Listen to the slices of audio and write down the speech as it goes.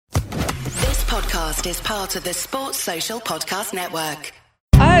podcast is part of the Sports Social Podcast Network.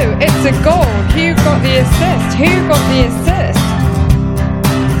 Oh, it's a goal. Who got the assist? Who got the assist?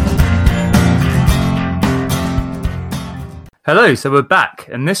 Hello, so we're back,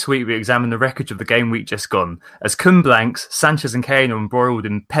 and this week we examine the wreckage of the game week just gone, as Kun Blanks, Sanchez and Kane are embroiled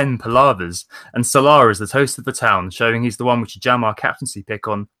in pen palavers, and Salah is the toast of the town, showing he's the one we should jam our captaincy pick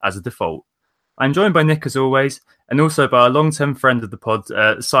on as a default. I'm joined by Nick as always, and also by a long-term friend of the pod,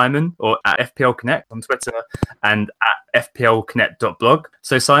 Simon, or at FPL Connect on Twitter, and at fplconnect.blog.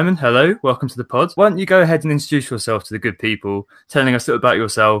 So Simon, hello, welcome to the pod. Why don't you go ahead and introduce yourself to the good people, telling us a little about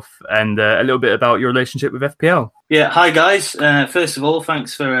yourself and a little bit about your relationship with FPL. Yeah, hi guys. First of all,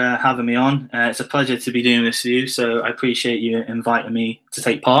 thanks for having me on. It's a pleasure to be doing this with you, so I appreciate you inviting me to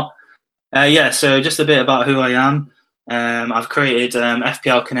take part. So just a bit about who I am. I've created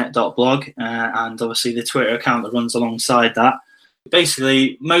fplconnect.blog and obviously the Twitter account that runs alongside that.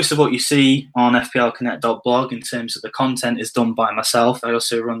 Basically, most of what you see on fplconnect.blog in terms of the content is done by myself. I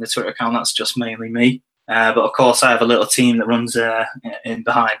also run the Twitter account, that's just mainly me. But of course, I have a little team that runs in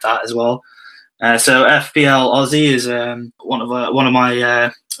behind that as well. So FPL Aussie is one of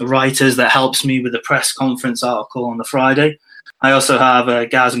my writers that helps me with the press conference article on the Friday. I also have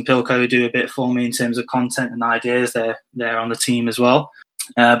Gaz and Pilko who do a bit for me in terms of content and ideas. They're on the team as well.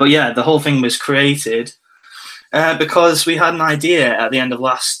 But yeah, the whole thing was created because we had an idea at the end of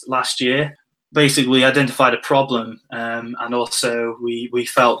last year. Basically, we identified a problem and also we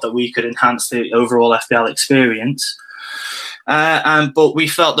felt that we could enhance the overall FPL experience. But we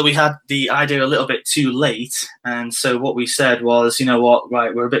felt that we had the idea a little bit too late. And so what we said was, you know what,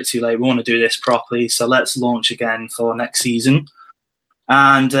 right, we're a bit too late. We want to do this properly. So let's launch again for next season.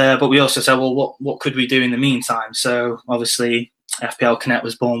 And but we also said, well, what could we do in the meantime? So obviously FPL Connect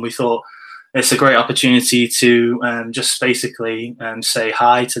was born. We thought it's a great opportunity to just basically say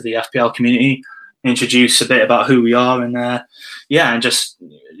hi to the FPL community, introduce a bit about who we are. And and just,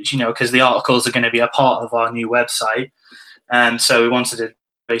 because the articles are going to be a part of our new website. So we wanted to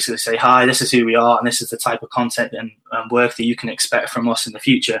basically say, hi, this is who we are, and this is the type of content and work that you can expect from us in the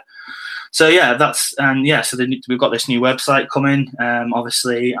future. So yeah, we've got this new website coming.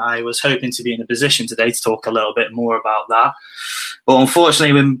 Obviously, I was hoping to be in a position today to talk a little bit more about that. But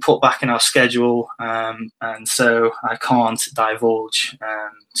unfortunately, we've been put back in our schedule, and so I can't divulge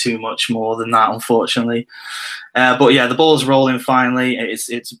too much more than that, unfortunately. But yeah, the ball's rolling finally.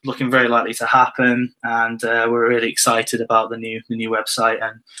 It's looking very likely to happen, and we're really excited about the new website,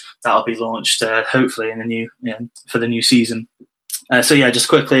 and that'll be launched hopefully for the new season. So yeah, just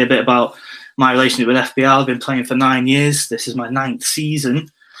quickly a bit about my relationship with FPL. I've been playing for 9 years. This is my 9th season.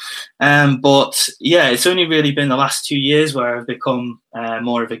 But yeah, it's only really been the last 2 years where I've become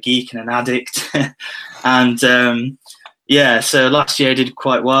more of a geek and an addict. And so last year I did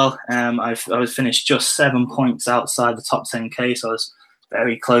quite well. I was finished just 7 points outside the top 10k, so I was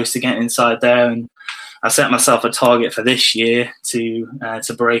very close to getting inside there. And I set myself a target for this year to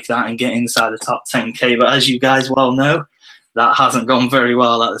break that and get inside the top 10k. But as you guys well know, that hasn't gone very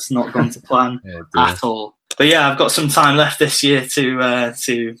well. That's not gone to plan at all. But yeah, I've got some time left this year to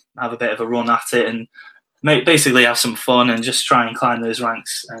have a bit of a run at it and basically have some fun and just try and climb those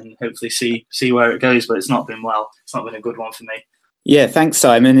ranks and hopefully see where it goes. But it's not been a good one for me. Yeah, thanks,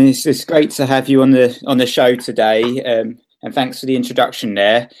 Simon. It's great to have you on the show today. And thanks for the introduction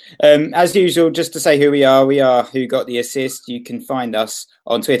there. As usual, just to say who we are Who Got the Assist. You can find us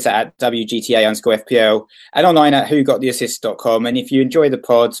on Twitter at WGTA_FPL and online at whogottheassist.com. And if you enjoy the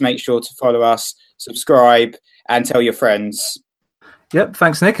pods, make sure to follow us, subscribe, and tell your friends. Yep,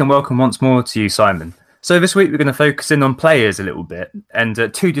 thanks, Nick, and welcome once more to you, Simon. So this week we're going to focus in on players a little bit,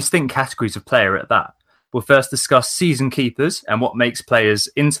 and two distinct categories of player at that. We'll first discuss season keepers and what makes players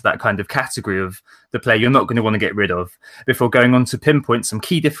into that kind of category of the player you're not going to want to get rid of, before going on to pinpoint some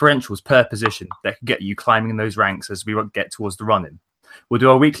key differentials per position that can get you climbing in those ranks as we get towards the run-in. We'll do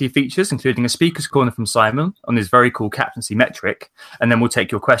our weekly features, including a speaker's corner from Simon on his very cool captaincy metric, and then we'll take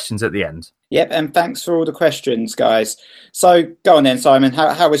your questions at the end. Yep, and thanks for all the questions, guys. So go on then, Simon.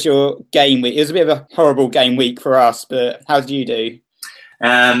 How was your game week? It was a bit of a horrible game week for us, but how did you do?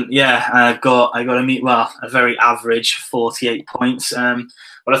 I got a very average 48 points.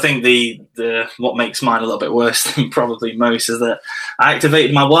 But I think the what makes mine a little bit worse than probably most is that I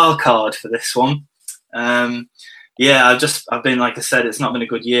activated my wild card for this one. I've been, like I said, it's not been a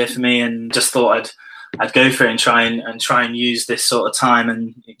good year for me, and just thought I'd go for it and try and use this sort of time,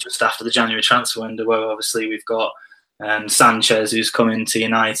 and just after the January transfer window, where obviously we've got Sanchez who's coming to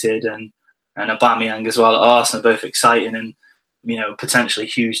United and Aubameyang as well at Arsenal, both exciting and potentially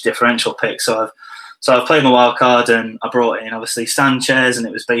huge differential picks. So I've So I played my wild card and I brought in obviously Sanchez, and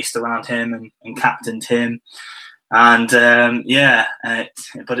it was based around him and captained him. And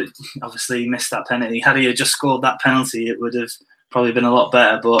but it obviously missed that penalty. Had he just scored that penalty, it would have probably been a lot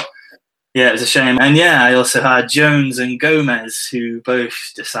better. But yeah, it was a shame. And yeah, I also had Jones and Gomez, who both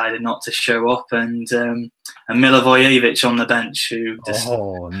decided not to show up, and Milivojevic on the bench, who just...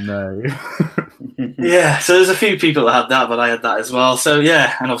 Oh no. Yeah, so there's a few people that had that, but I had that as well. So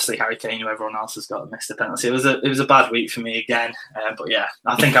yeah, and obviously Harry Kane, who everyone else has got, missed a penalty. It was a bad week for me again, but yeah,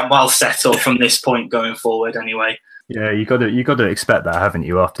 I think I'm well set up from this point going forward. Anyway. Yeah, you got to expect that, haven't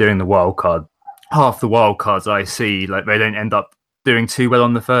you? After doing the wild card, half the wild cards I see, like, they don't end up doing too well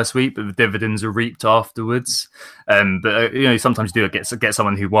on the first week, but the dividends are reaped afterwards. But sometimes you do get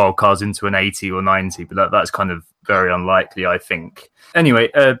someone who wild cards into an 80 or 90, but that's kind of very unlikely, I think.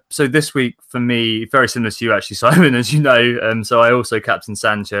 Anyway, so this week for me, very similar to you actually, Simon, as you know. So I also captained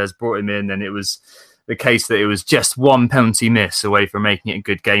Sanchez, brought him in, and it was the case that it was just one penalty miss away from making it a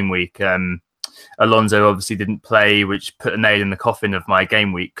good game week. Alonso obviously didn't play, which put a nail in the coffin of my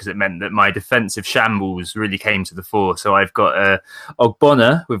game week, because it meant that my defensive shambles really came to the fore. So I've got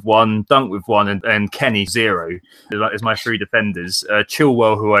Ogbonna with 1, Dunk with 1, and Kenny 0 as my 3 defenders.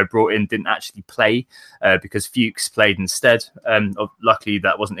 Chilwell, who I brought in, didn't actually play because Fuchs played instead. Luckily,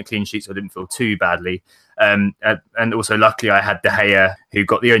 that wasn't a clean sheet, so I didn't feel too badly. And also, luckily, I had De Gea, who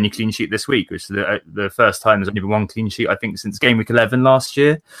got the only clean sheet this week, which is the first time there's only been one clean sheet, I think, since Game Week 11 last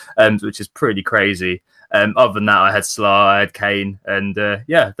year, which is pretty crazy. Other than that, I had Salah, I had Kane, and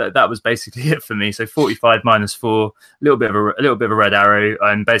that was basically it for me. So 45 minus 4, a little bit of a red arrow.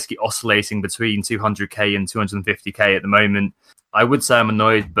 I'm basically oscillating between 200k and 250k at the moment. I would say I'm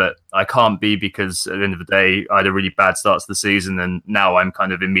annoyed, but I can't be, because at the end of the day, I had a really bad start to the season, and now I'm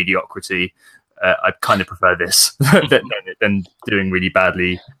kind of in mediocrity. I kind of prefer this than doing really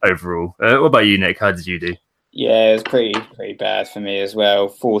badly overall. What about you, Nick? How did you do? Yeah, it was pretty bad for me as well.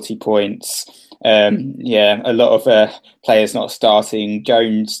 40 points. A lot of players not starting.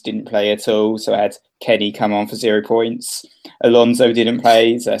 Jones didn't play at all, so I had Kenny come on for 0 points. Alonso didn't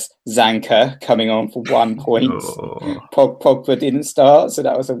play. So that's Zanka coming on for 1 point. Pogba didn't start, so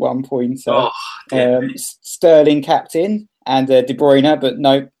that was a 1 pointer. Sterling captain and De Bruyne, but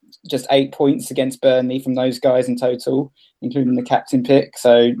no, just 8 points against Burnley from those guys in total, including the captain pick.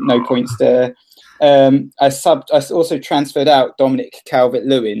 So no points there. I also transferred out Dominic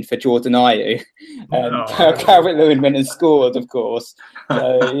Calvert-Lewin for Jordan Ayew. Calvert-Lewin went and scored, of course.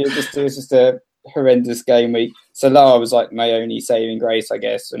 So it was just a horrendous game week. Salah was like my only saving grace, I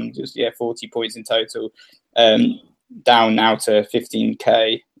guess, and just 40 points in total. Down now to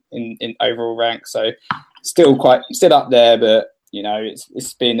 15k in overall rank. So still up there, but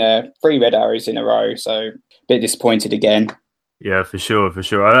it's been 3 red arrows in a row. So a bit disappointed again. Yeah, for sure.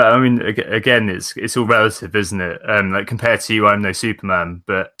 I mean, again, it's all relative, isn't it? Like, compared to you, I'm no Superman,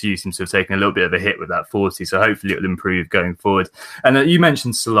 but you seem to have taken a little bit of a hit with that 40, so hopefully it'll improve going forward. And you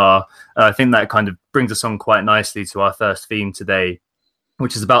mentioned Salah. I think that kind of brings us on quite nicely to our first theme today,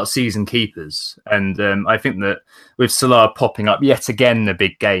 which is about season keepers. And I think that with Salah popping up yet again in a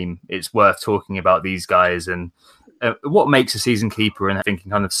big game, it's worth talking about these guys and what makes a season keeper. And I'm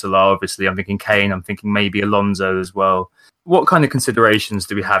thinking kind of Salah, obviously. I'm thinking Kane. I'm thinking maybe Alonso as well. What kind of considerations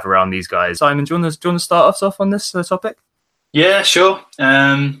do we have around these guys? Simon, do you want to start us off on this topic? Yeah, sure.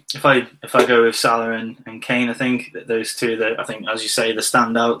 If I go with Salah and Kane, I think that those two, I think, as you say, the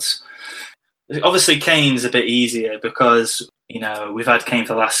standouts. Obviously, Kane's a bit easier because we've had Kane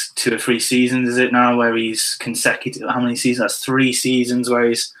for the last 2 or 3 seasons. Is it now where he's consecutive? How many seasons? That's 3 seasons where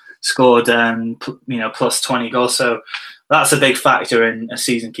he's scored plus 20 goals. So that's a big factor in a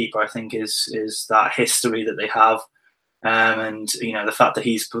season keeper. I think is that history that they have. And the fact that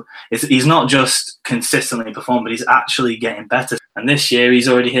he's not just consistently performed, but he's actually getting better. And this year he's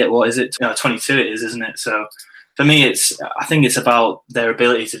already hit 22 it is, isn't it? So for me, I think it's about their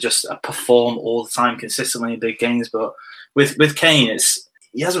ability to just perform all the time consistently in big games. But with Kane,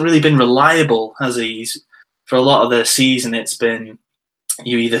 he hasn't really been reliable, has he? For a lot of the season, it's been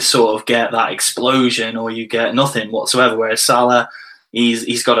you either sort of get that explosion or you get nothing whatsoever. Whereas Salah,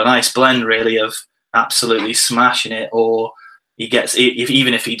 he's got a nice blend really of absolutely smashing it, or he gets,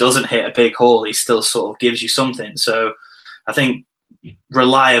 even if he doesn't hit a big haul, he still sort of gives you something. So I think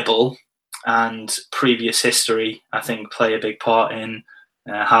reliable and previous history, I think, play a big part in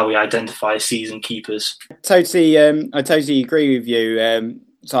how we identify season keepers. I totally agree with you,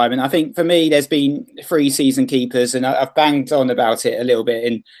 Simon. I think for me, there's been 3 season keepers, and I've banged on about it a little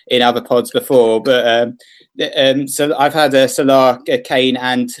bit in other pods before. But so I've had Salah, Kane,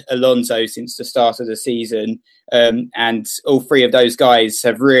 and Alonso since the start of the season. And all three of those guys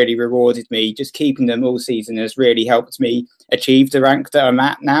have really rewarded me. Just keeping them all season has really helped me achieve the rank that I'm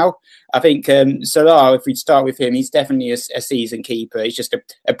at now. I think Salah, if we start with him, he's definitely a season keeper. He's just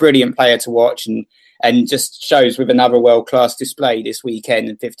a brilliant player to watch, and just shows with another world-class display this weekend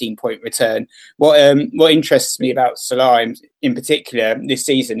and 15-point return. What interests me about Salah in particular this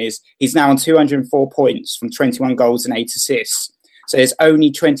season is he's now on 204 points from 21 goals and 8 assists. So there's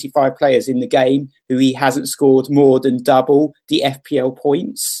only 25 players in the game who he hasn't scored more than double the FPL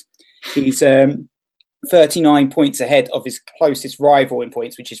points. He's 39 points ahead of his closest rival in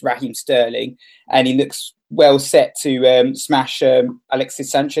points, which is Raheem Sterling. And he looks well set to smash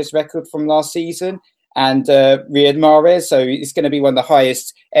Alexis Sanchez's record from last season and Riyad Mahrez. So it's going to be one of the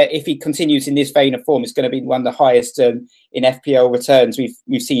highest, if he continues in this vein of form, it's going to be one of the highest in FPL returns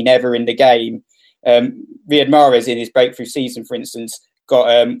we've seen ever in the game. Riyad Mahrez in his breakthrough season, for instance, got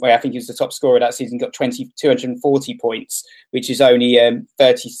where I think he was the top scorer that season, got 240 points, which is only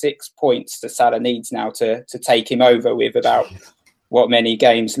 36 points that Salah needs now to take him over with about what many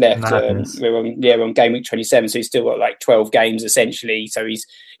games left. We're on game week 27, so he's still got like 12 games essentially. So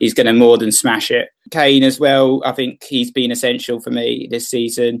he's going to more than smash it. Kane as well, I think he's been essential for me this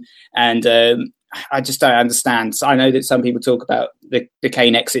season, and I just don't understand. So I know that some people talk about the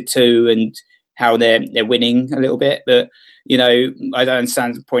Kane exit too and how they're winning a little bit, but I don't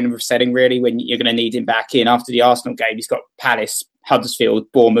understand the point of selling really when you're going to need him back in after the Arsenal game. He's got Palace,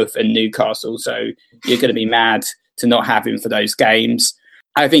 Huddersfield, Bournemouth and Newcastle, so you're going to be mad to not have him for those games.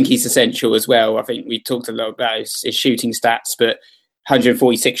 I think he's essential as well. I think we talked a lot about his shooting stats, but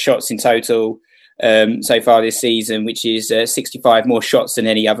 146 shots in total so far this season, which is 65 more shots than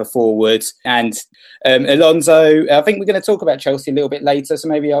any other forward. And Alonso, I think we're going to talk about Chelsea a little bit later, so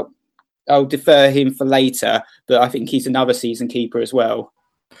maybe I'll defer him for later, but I think he's another season keeper as well.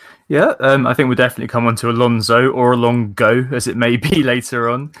 Yeah, I think we'll definitely come on to Alonso, or Alongo, as it may be later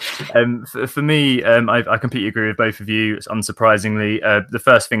on. For me, I completely agree with both of you, unsurprisingly. The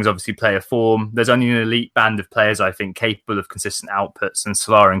first thing is obviously player form. There's only an elite band of players, I think, capable of consistent outputs, and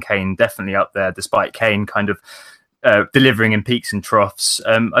Salah and Kane definitely up there, despite Kane kind of delivering in peaks and troughs.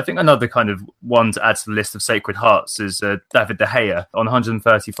 I think another kind of one to add to the list of Sacred Hearts is David De Gea on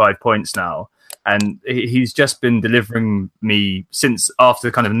 135 points now. And he's just been delivering me since after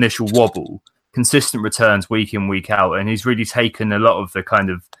the kind of initial wobble, consistent returns week in, week out. And he's really taken a lot of the kind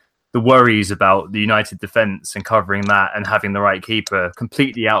of the worries about the United defence and covering that and having the right keeper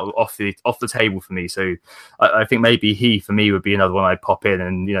completely off the table for me. So I think maybe he, for me, would be another one I'd pop in,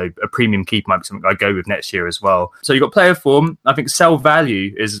 and a premium keeper might be something I'd go with next year as well. So you've got player form. I think sell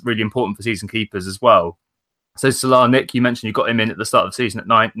value is really important for season keepers as well. So Salah, Nick, you mentioned you got him in at the start of the season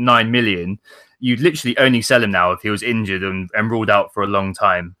at 9 million. You'd literally only sell him now if he was injured and ruled out for a long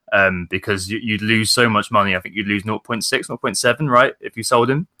time, because you'd lose so much money. I think you'd lose 0.6, 0.7, right, if you sold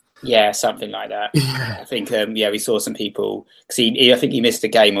him? Yeah, something like that. Yeah. I think, we saw some people, because I think he missed a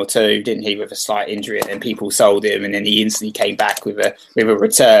game or two, didn't he, with a slight injury, and then people sold him, and then he instantly came back with a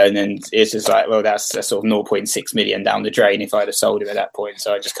return, and it's just like, well, that's a sort of 0.6 million down the drain if I'd have sold him at that point,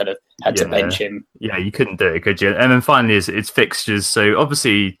 so I just kind of had to bench him. Yeah, you couldn't do it, could you? And then finally, it's fixtures, so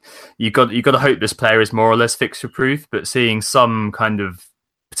obviously you got to hope this player is more or less fixture-proof, but seeing some kind of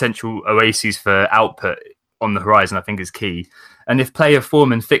potential oases for output on the horizon, I think, is key. And if player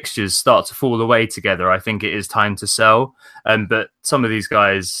form and fixtures start to fall away together, I think it is time to sell. But some of these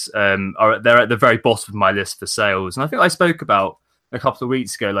guys they're at the very bottom of my list for sales. And I think I spoke about a couple of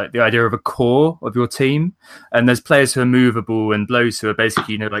weeks ago, like the idea of a core of your team. And there's players who are movable and those who are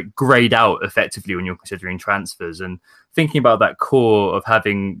basically, like grayed out effectively when you're considering transfers. And thinking about that core of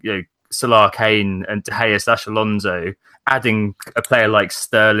having, Salah, Kane and De Gea / Alonso, adding a player like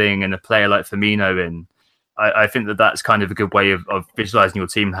Sterling and a player like Firmino in, I think that's kind of a good way of visualising your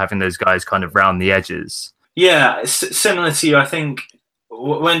team, having those guys kind of round the edges. Yeah, similar to you, I think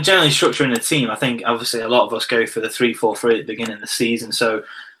when generally structuring a team, I think obviously a lot of us go for the 3-4-3 at the beginning of the season. So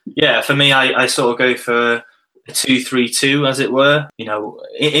yeah, for me, I sort of go for a 2-3-2, as it were.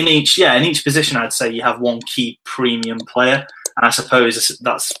 In each position, I'd say you have one key premium player. And I suppose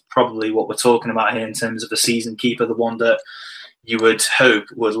that's probably what we're talking about here in terms of a season keeper, the one that you would hope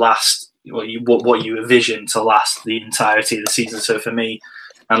would last, what you envision to last the entirety of the season. So for me,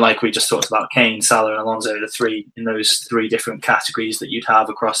 and like we just talked about, Kane, Salah and Alonso, the three in those three different categories that you'd hope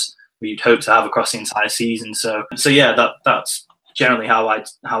to have across the entire season. So yeah, that's generally how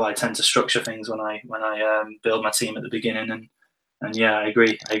I tend to structure things when I build my team at the beginning. And yeah, I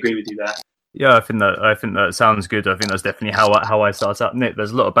agree with you there. Yeah, I think that sounds good. I think that's definitely how I start out. Nick,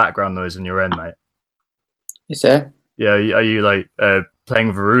 there's a lot of background noise on your end, mate. Is there? Yeah, are you like playing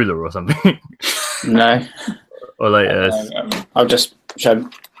with a ruler or something? No. Or like, I'll just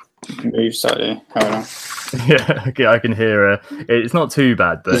move slightly. Hold on. yeah, okay, I can hear. It's not too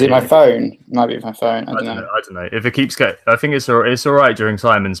bad, but Is it my phone? Might be my phone. I don't know. I don't know. If it keeps going, I think it's all right during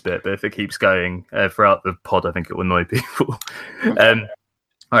Simon's bit, but if it keeps going throughout the pod, I think it will annoy people. Okay.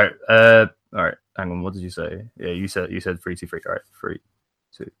 All right. All right. Hang on. What did you say? Yeah, you said 3-2-3. All right.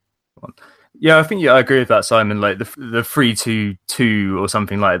 3-2-1. Yeah, I think I agree with that, Simon. Like the 3-2-2 or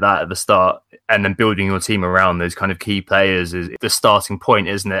something like that at the start, and then building your team around those kind of key players is the starting point,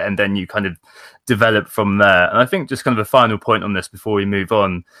 isn't it? And then you kind of develop from there. And I think just kind of a final point on this before we move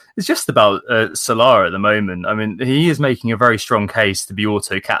on is just about Salah at the moment. I mean, he is making a very strong case to be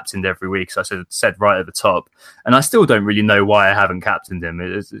auto-captained every week, as I said right at the top. And I still don't really know why I haven't captained him.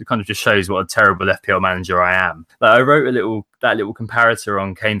 It kind of just shows what a terrible FPL manager I am. Like, I wrote that little comparator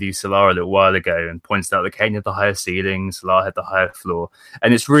on Kane v Salah a little while ago and pointed out that Kane had the higher ceiling, Salah had the higher floor.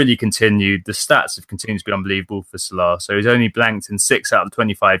 And it's really continued. The stats have continued to be unbelievable for Salah. So he's only blanked in 6 out of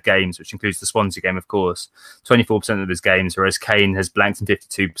 25 games, which includes the Swansea game, of course, 24% of his games, whereas Kane has blanked in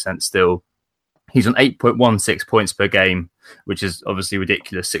 52% still. He's on 8.16 points per game, which is obviously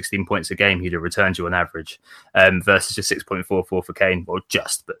ridiculous. 16 points a game he'd have returned you on average, versus just 6.44 for Kane. Well,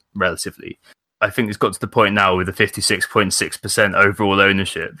 just, but relatively. I think it's got to the point now with a 56.6% overall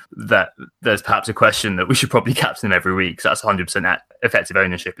ownership that there's perhaps a question that we should probably captain him every week, because that's 100% effective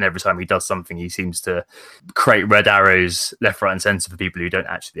ownership. And every time he does something, he seems to create red arrows left, right and centre for people who don't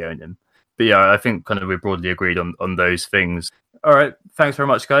actually own him. But yeah, I think kind of we're broadly agreed on those things. All right, thanks very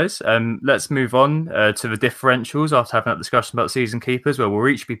much, guys. Let's move on to the differentials after having that discussion about season keepers, where we'll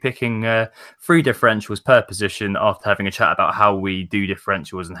each be picking 3 differentials per position after having a chat about how we do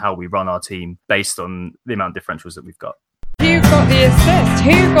differentials and how we run our team based on the amount of differentials that we've got. Who got the assist?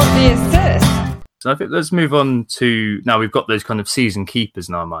 Who got the assist? So I think let's move on to, now we've got those kind of season keepers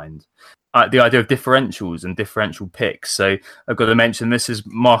in our mind. The idea of differentials and differential picks. So I've got to mention, this is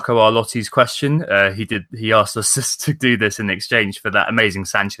Marco Arlotti's question. He asked us to do this in exchange for that amazing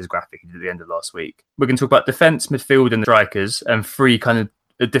Sanchez graphic he did at the end of last week. We're going to talk about defence, midfield and strikers, and 3 kind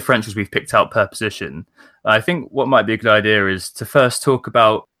of differentials we've picked out per position. I think what might be a good idea is to first talk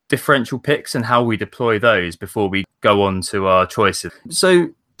about differential picks and how we deploy those before we go on to our choices. So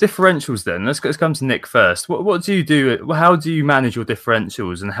differentials then, let's come to Nick first. What do you do? How do you manage your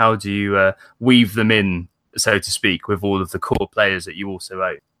differentials, and how do you weave them in, so to speak, with all of the core players that you also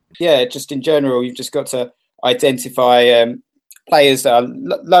own? Yeah, just in general, you've just got to identify players that are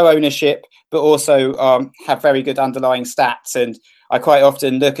low ownership, but also have very good underlying stats. And I quite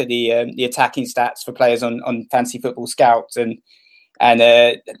often look at the attacking stats for players on Fantasy Football Scout and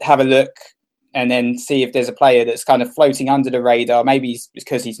have a look, and then see if there's a player that's kind of floating under the radar. Maybe it's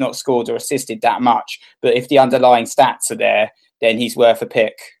because he's not scored or assisted that much, but if the underlying stats are there, then he's worth a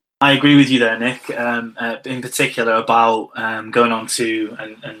pick. I agree with you there, Nick, in particular about going on to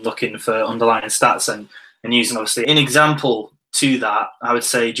and looking for underlying stats and using, obviously, an example to that. I would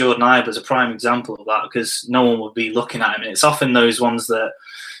say Jordan Ibe is a prime example of that, because no one would be looking at him. And it's often those ones that,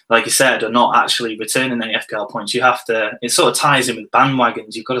 like you said, are not actually returning any FPL points. You have to, it sort of ties in with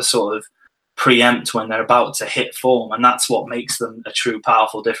bandwagons. You've got to sort of preempt when they're about to hit form, and that's what makes them a true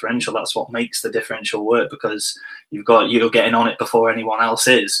powerful differential. That's what makes the differential work, because you're getting on it before anyone else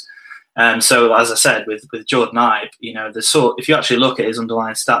is. So as I said, with Jordan Ibe, if you actually look at his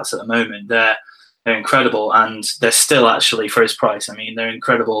underlying stats at the moment, they're incredible, and they're still actually, for his price, I mean, they're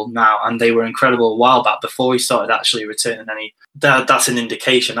incredible now, and they were incredible a while back before he started actually returning any. That's an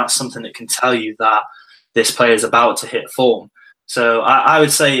indication. That's something that can tell you that this player is about to hit form. So I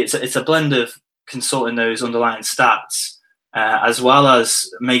would say it's a blend of consulting those underlying stats, as well as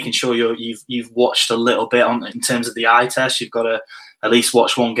making sure you've watched a little bit in terms of the eye test. You've got to at least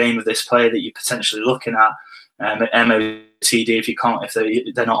watch one game of this player that you're potentially looking at, MOTD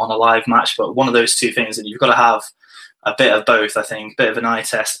if they're not on a live match. But one of those 2 things, and you've got to have a bit of both. I think a bit of an eye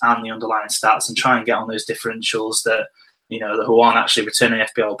test and the underlying stats, and try and get on those differentials that who aren't actually returning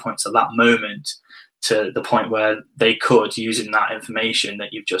FPL points at that moment, to the point where they could, using that information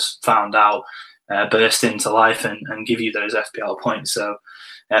that you've just found out, burst into life and give you those FPL points. So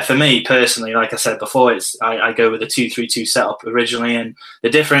for me personally, like I said before, I go with a 2-3-2 setup originally, and the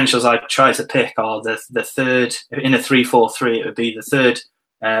differentials I try to pick are the third in a 3-4-3. It would be the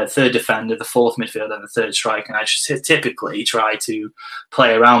third defender, the 4th midfielder, and the 3rd striker. And I just typically try to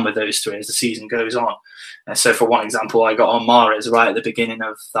play around with those 3 as the season goes on. So for one example, I got on Mahrez right at the beginning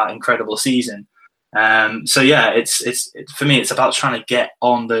of that incredible season. So yeah, it's for me, it's about trying to get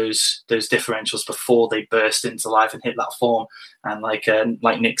on those differentials before they burst into life and hit that form. And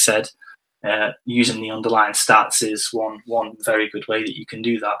like Nick said, using the underlying stats is one very good way that you can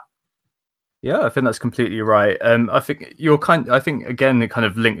do that. Yeah, I think that's completely right. I think I think again, it kind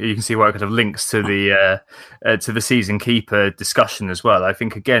of link. You can see where it kind of links to the season keeper discussion as well. I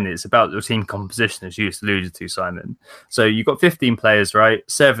think again, it's about the team composition, as you just alluded to, Simon. So you've got 15 players, right?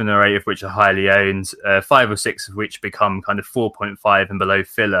 7 or 8 of which are highly owned, 5 or 6 of which become kind of 4.5 and below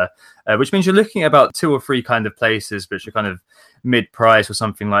filler, which means you're looking at about 2 or 3 kind of places which are kind of mid-price or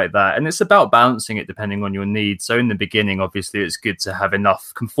something like that, and it's about balancing it depending on your needs. So in the beginning, obviously, it's good to have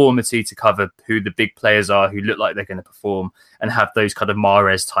enough conformity to cover who the big players are who look like they're going to perform, and have those kind of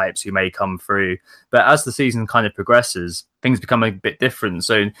Mahrez types who may come through. But as the season kind of progresses, things become a bit different.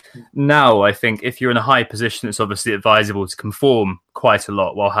 So now I think if you're in a high position, it's obviously advisable to conform quite a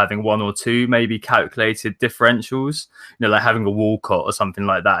lot while having 1 or 2 maybe calculated differentials. You know, like having a Walcott or something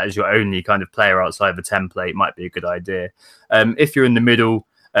like that as your only kind of player outside the template might be a good idea. If you're in the middle,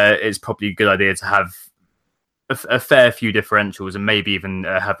 it's probably a good idea to have a fair few differentials, and maybe even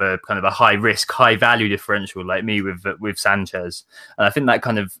have a kind of a high risk, high value differential like me with Sanchez. And I think that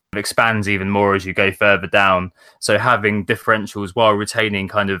kind of expands even more as you go further down. So having differentials while retaining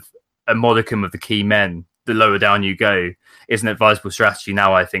kind of a modicum of the key men, the lower down you go, is an advisable strategy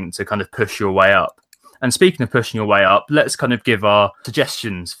now, I think, to kind of push your way up. And speaking of pushing your way up, let's kind of give our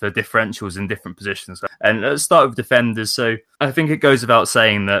suggestions for differentials in different positions. And let's start with defenders. So I think it goes without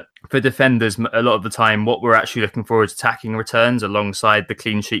saying that for defenders, a lot of the time, what we're actually looking for is attacking returns alongside the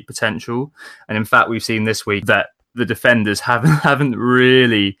clean sheet potential. And in fact, we've seen this week that the defenders haven't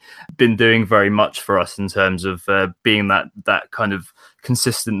really been doing very much for us in terms of being that kind of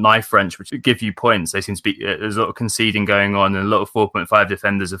consistent knife wrench, which would give you points. They seem to be there's a lot of conceding going on, and a lot of 4.5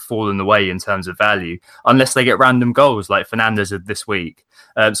 defenders have fallen away in terms of value, unless they get random goals like Fernandes did this week.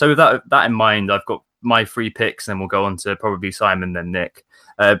 So with that in mind, I've got my 3 picks, and we'll go on to probably Simon, then Nick.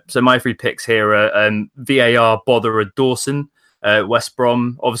 So my 3 picks here are VAR Botherer Dawson. West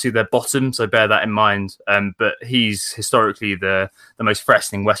Brom, obviously they're bottom, so bear that in mind. But he's historically the most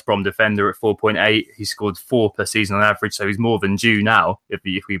threatening West Brom defender at 4.8. He scored 4 per season on average, so he's more than due now, if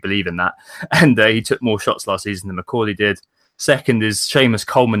we believe in that. And he took more shots last season than McCauley did. Second is Seamus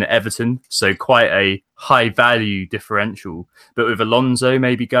Coleman at Everton, so quite a high value differential. But with Alonso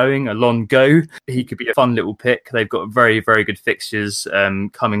maybe going, he could be a fun little pick. They've got very, very good fixtures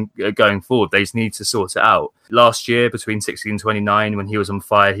going forward. They just need to sort it out. Last year, between 16 and 29, when he was on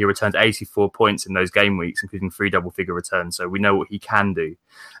fire, he returned 84 points in those game weeks, including 3 double-figure returns. So we know what he can do.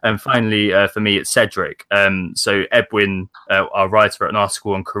 And finally, for me, it's Cedric. So Edwin, our writer, wrote an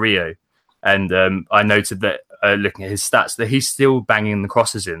article on Carrillo. And I noted that looking at his stats, that he's still banging the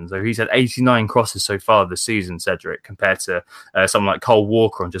crosses in. So he's had 89 crosses so far this season, Cedric, compared to someone like Cole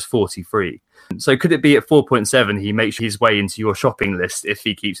Walker on just 43. So could it be at 4.7 he makes his way into your shopping list if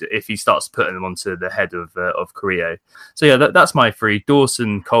he starts putting them onto the head of Carrillo? So yeah, that's my 3: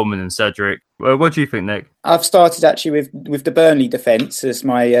 Dawson, Coleman, and Cedric. What do you think, Nick? I've started actually with the Burnley defence as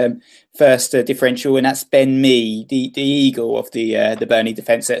my first differential, and that's Ben Mee, the eagle of the Burnley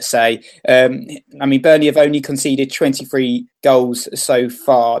defence. Let's say, Burnley have only conceded 23 goals so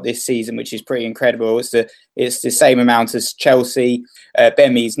far this season, which is pretty incredible. It's the same amount as Chelsea.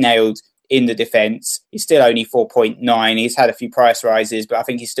 Ben Mee's nailed in the defence. He's still only 4.9. He's had a few price rises, but I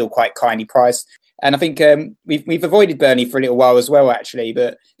think he's still quite kindly priced. And I think we've avoided Burnley for a little while as well, actually,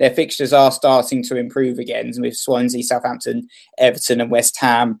 but their fixtures are starting to improve again, with Swansea, Southampton, Everton and West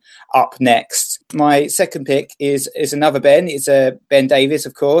Ham up next. My second pick is another Ben. It's Ben Davies,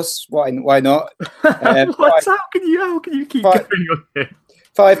 of course. Why not? How can you keep going on here?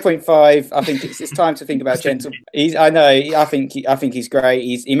 5.5. I think it's time to think about gentle. I think he's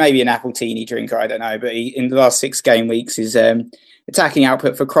great. He may be an Appletini drinker. I don't know, but in the last 6 game weeks, his attacking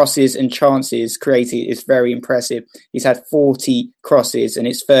output for crosses and chances created is very impressive. He's had 40 crosses, and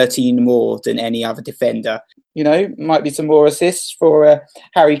it's 13 more than any other defender. You know, might be some more assists for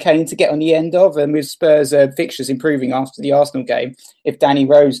Harry Kane to get on the end of, and with Spurs fixtures improving after the Arsenal game, if Danny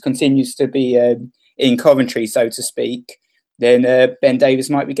Rose continues to be in Coventry, so to speak, then Ben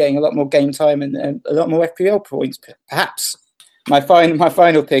Davies might be getting a lot more game time and a lot more FPL points, perhaps. My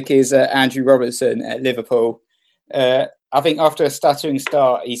final pick is Andrew Robertson at Liverpool. I think after a stuttering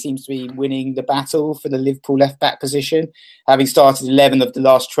start, he seems to be winning the battle for the Liverpool left-back position, having started 11 of the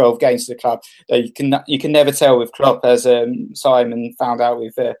last 12 games for the club. Though you can never tell with Klopp, as Simon found out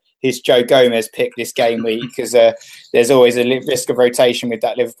with his Joe Gomez pick this game week, because there's always a risk of rotation with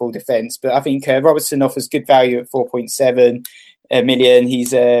that Liverpool defence. But I think Robertson offers good value at 4.7 million.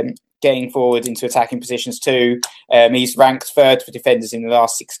 He's getting forward into attacking positions too. He's ranked 3rd for defenders in the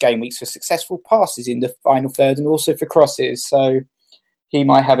last 6 game weeks for successful passes in the final third, and also for crosses. So he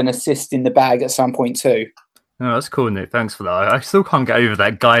might have an assist in the bag at some point too. Oh, that's cool, Nick. Thanks for that. I still can't get over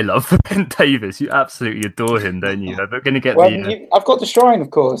that guy love for Ben Davis. You absolutely adore him, don't you? They're going to get I've got the shrine, of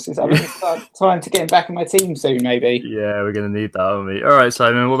course. It's time to get him back in my team soon, maybe. Yeah, we're going to need that, aren't we? All right,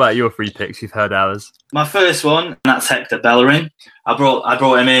 Simon, what about your 3 picks? You've heard ours. My first one, and that's Hector Bellerin. I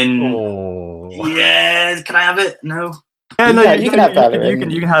brought him in. Oh. Yeah, can I have it? No. Yeah, no, you can have Bellerin.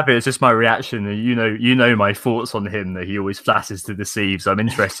 You can have it. It's just my reaction. You know my thoughts on him, that he always flashes to deceive. So I'm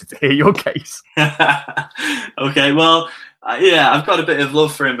interested to hear your case. Okay, well, yeah, I've got a bit of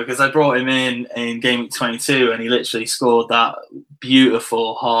love for him because I brought him in Gameweek 22, and he literally scored that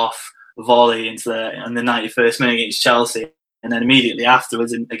beautiful half volley in the 91st minute against Chelsea, and then immediately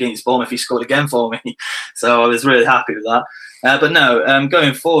afterwards against Bournemouth, he scored again for me. So I was really happy with that. But no,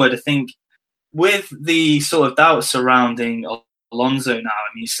 going forward, I think, with the sort of doubts surrounding Alonso now,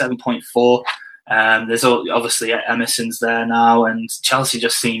 I mean, 7.4. There's obviously Emerson's there now, and Chelsea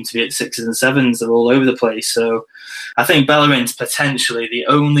just seem to be at 6s and 7s. They're all over the place. So I think Bellerin's potentially the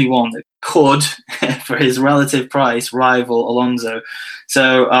only one that could, for his relative price, rival Alonso.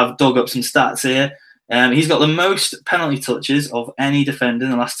 So I've dug up some stats here. He's got the most penalty touches of any defender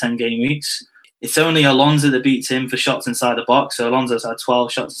in the last 10 game weeks. It's only Alonso that beats him for shots inside the box. So Alonso's had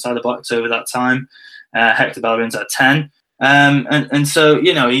 12 shots inside the box over that time. Hector Bellerin's had 10. And so,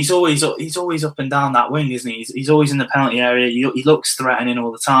 he's always up and down that wing, isn't he? He's always in the penalty area. He looks threatening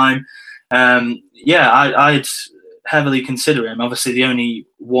all the time. I'd heavily consider him. Obviously, the only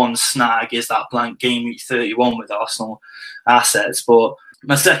one snag is that blank game week 31 with Arsenal assets. But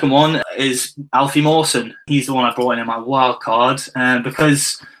my second one is Alfie Mawson. He's the one I brought in my wild card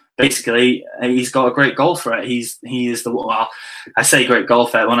because basically he's got a great goal threat. He is I say great goal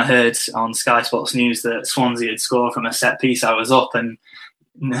threat. When I heard on Sky Sports News that Swansea had scored from a set piece, I was up, and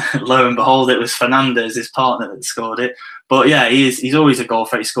lo and behold, it was Fernandes, his partner, that scored it. But yeah, he's always a goal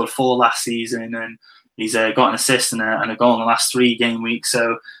threat. He scored 4 last season, and he's got an assist and a goal in the last 3 game weeks.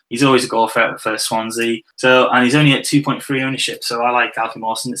 So he's always a goal threat for Swansea. And he's only at 2.3 ownership. So I like Alfie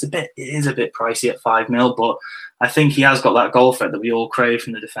Mawson. It is a bit pricey at 5 mil, but I think he has got that goal threat that we all crave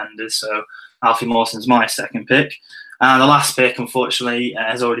from the defenders. So Alfie Mawson's my second pick. And the last pick, unfortunately,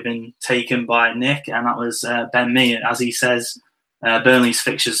 has already been taken by Nick, and that was Ben Mee. As he says, Burnley's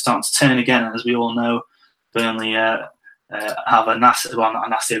fixtures start to turn again. As we all know, Burnley have a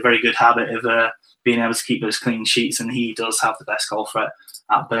very good habit of being able to keep those clean sheets, and he does have the best goal threat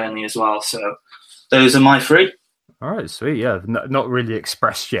at Burnley as well. So those are my 3. All right, sweet. Yeah, not really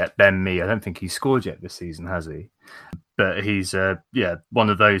expressed yet, Ben Mee. I don't think he's scored yet this season, has he? But he's one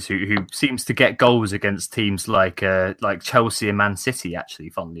of those who seems to get goals against teams like Chelsea and Man City, actually,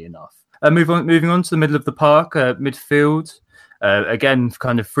 funnily enough. Moving on to the middle of the park, midfield. Again,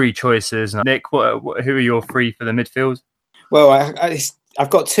 kind of 3 choices. Nick, who are your 3 for the midfield? Well, I've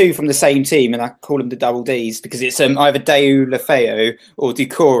got 2 from the same team, and I call them the double Ds because it's either Deulofeu or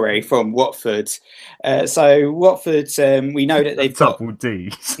Doucouré from Watford. So Watford, we know that they've got double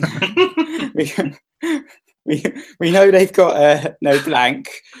Ds. we know they've got no blank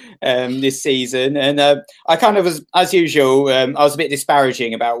this season, and I kind of was, as usual, I was a bit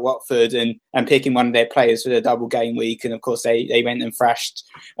disparaging about Watford and picking one of their players for the double game week, and of course they went and thrashed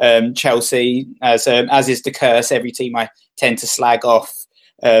Chelsea, as is the curse. Every team I tend to slag off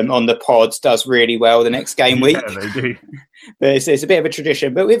on the pods does really well the next game week. Yeah, they do. But it's a bit of a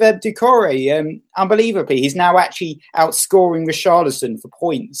tradition. But with Doucouré, unbelievably, he's now actually outscoring Richarlison for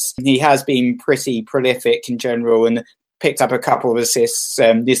points. He has been pretty prolific in general and picked up a couple of assists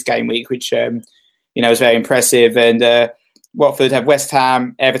this game week, which is very impressive. And Watford have West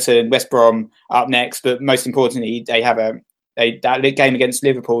Ham, Everton, West Brom up next. But most importantly, they have that game against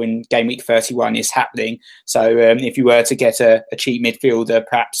Liverpool in game week 31 is happening. So if you were to get a cheap midfielder,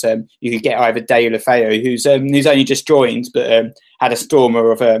 perhaps you could get either Deulofeu, who's only just joined but had a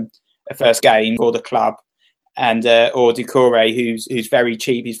stormer of a first game for the club, and or Doucouré, who's very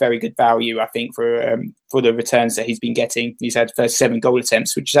cheap. He's very good value, I think, for the returns that he's been getting. He's had 37 goal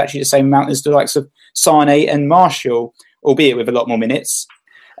attempts, which is actually the same amount as the likes of Sane and Martial, albeit with a lot more minutes.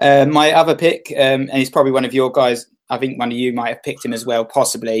 My other pick, and he's probably one of your guys, I think one of you might have picked him as well,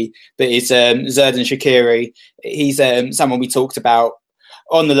 possibly, but it's Xherdan Shaqiri. He's someone we talked about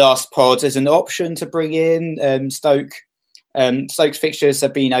on the last pod as an option to bring in. Stoke's fixtures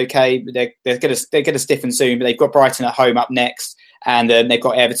have been okay, but they're going to stiffen soon. But they've got Brighton at home up next, and they've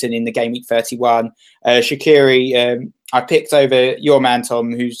got Everton in the game week 31. Shaqiri, I picked over your man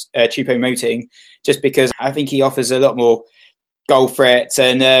Tom, who's Choupo-Moting, just because I think he offers a lot more goal threat,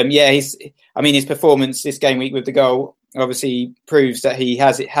 and his performance this game week with the goal obviously proves that he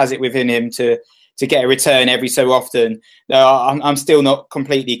has it within him to to get a return every so often. I'm still not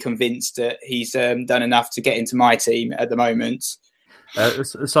completely convinced that he's done enough to get into my team at the moment.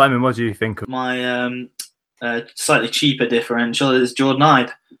 Simon, what do you think? My slightly cheaper differential is Jordan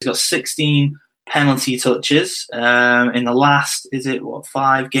Ibe. He's got 16 penalty touches in the last,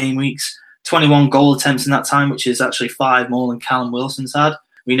 5 game weeks? 21 goal attempts in that time, which is actually 5 more than Callum Wilson's had.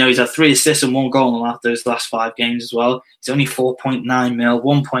 We know he's had 3 assists and 1 goal in those last 5 games as well. He's only 4.9 mil,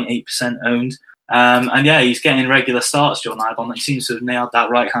 1.8% owned. And yeah, he's getting regular starts, Jordan Ibe. He seems to have nailed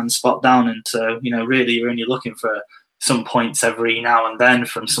that right-hand spot down. And so, really, you're only looking for some points every now and then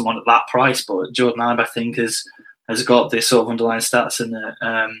from someone at that price. But Jordan Ibe, I think, has got this sort of underlying stats and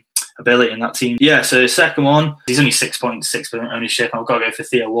the ability in that team. Yeah, so second one, he's only 6.6% ownership. I've got to go for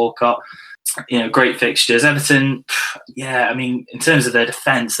Theo Walcott. Great fixtures. Everton, in terms of their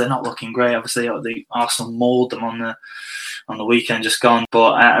defence, they're not looking great. Obviously, the Arsenal mauled them on the weekend just gone.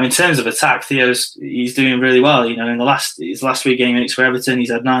 But in terms of attack, he's doing really well. In his last 3 game weeks for Everton,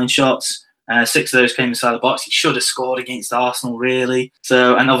 he's had 9 shots. 6 of those came inside the box. He should have scored against Arsenal, really.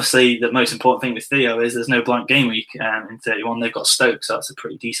 So, and obviously, the most important thing with Theo is there's no blank game week in 31. They've got Stoke, so that's a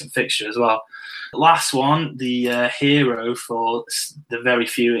pretty decent fixture as well. Last one, the hero for the very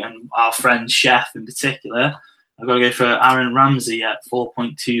few, and our friend Chef in particular, I've got to go for Aaron Ramsey at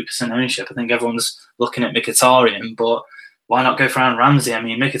 4.2% ownership. I think everyone's looking at Mkhitaryan, but why not go for Aaron Ramsey?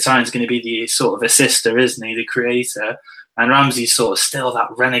 Mkhitaryan's going to be the sort of assister, isn't he, the creator? And Ramsey's sort of still that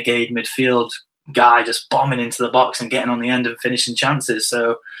renegade midfield guy, just bombing into the box and getting on the end and finishing chances.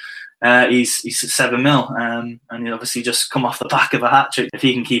 So he's 7 mil, and he obviously just come off the back of a hat trick. If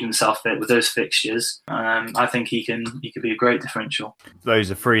he can keep himself fit with those fixtures, I think he could be a great differential. Those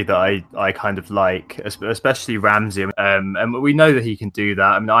are 3 that I kind of like, especially Ramsey. And we know that he can do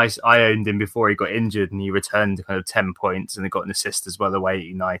that. I owned him before he got injured, and he returned kind of 10 points and got an assist as well away at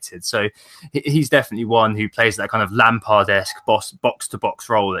United. So he's definitely one who plays that kind of Lampard-esque box-to-box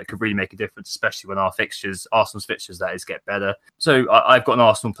role that could really make a difference, especially when Arsenal's fixtures, that is, get better. So I've got an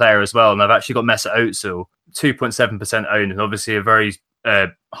Arsenal player as well, and I've actually got Mesut Ozil, 2.7% owned, and obviously a very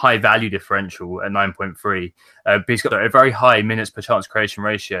high value differential at 9.3. But he's got a very high minutes per chance creation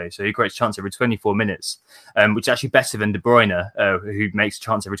ratio, so he creates a chance every 24 minutes, which is actually better than De Bruyne, who makes a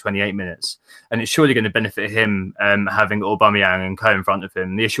chance every 28 minutes. And it's surely going to benefit him having Aubameyang and Co in front of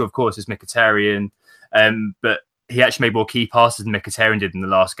him. The issue, of course, is Mkhitaryan, but he actually made more key passes than Mkhitaryan did in the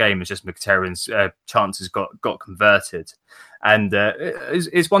last game. It's just Mkhitaryan's chances got converted. And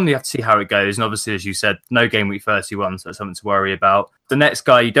it's one you have to see how it goes. And obviously, as you said, no game week 31, so that's something to worry about. The next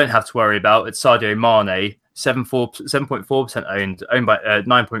guy you don't have to worry about, it's Sadio Mane, 7.4% owned by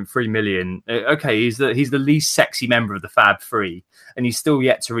 9.3 million. Okay, he's the least sexy member of the Fab Three, and he's still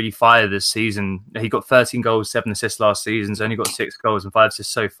yet to really fire this season. He got 13 goals, 7 assists last season. He's only got 6 goals and 5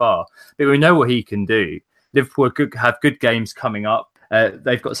 assists so far. But we know what he can do. Liverpool have good games coming up.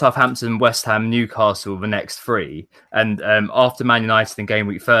 They've got Southampton, West Ham, Newcastle, the next 3. And after Man United in game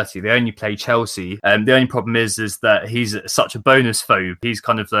week 30, they only play Chelsea. The only problem is that he's such a bonus phobe. He's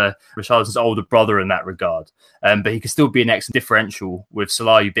kind of Richarlison's older brother in that regard. But he can still be an excellent differential with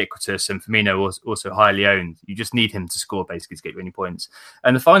Salah ubiquitous and Firmino also highly owned. You just need him to score, basically, to get you any points.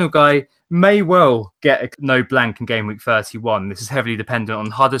 And the final guy may well get a no blank in game week 31. This is heavily dependent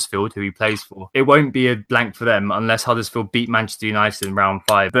on Huddersfield, who he plays for. It won't be a blank for them unless Huddersfield beat Manchester United in round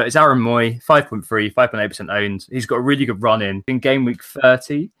 5. But it's Aaron Moy, 5.3, 5.8% owned. He's got a really good run in game week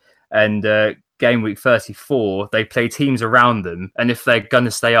 30 and game week 34. They play teams around them, and if they're going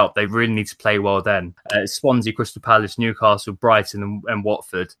to stay up, they really need to play well then. Swansea, Crystal Palace, Newcastle, Brighton and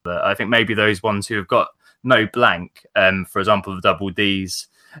Watford. But I think maybe those ones who have got no blank, for example, the double Ds,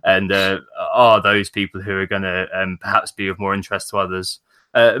 and are those people who are going to perhaps be of more interest to others.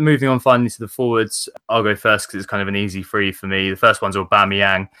 Moving on finally to the forwards, I'll go first because it's kind of an easy 3 for me. The first one's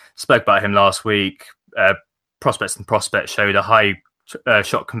Aubameyang. Spoke about him last week. Prospects showed a high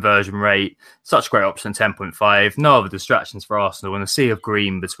shot conversion rate. Such a great option, 10.5. No other distractions for Arsenal, and a sea of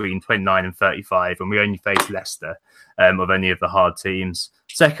green between 29 and 35, and we only face Leicester of any of the hard teams.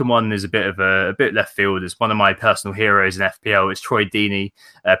 Second one is a bit left field. It's one of my personal heroes in FPL. It's Troy Deeney.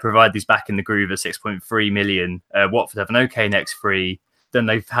 Provided he's back in the groove at 6.3 million. Watford have an okay next 3. Then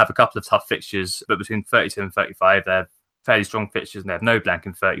they have a couple of tough fixtures, but between 32 and 35, they have fairly strong fixtures, and they have no blank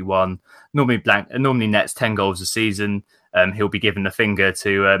in 31. Normally nets 10 goals a season. He'll be giving the finger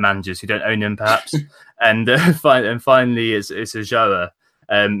to managers who don't own him, perhaps. and finally, it's Ajoa.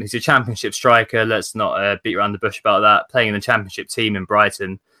 He's a championship striker. Let's not beat around the bush about that. Playing in the championship team in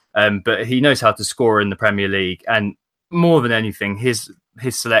Brighton. But he knows how to score in the Premier League. And more than anything, his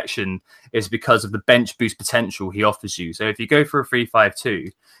his selection is because of the bench boost potential he offers you. So if you go for a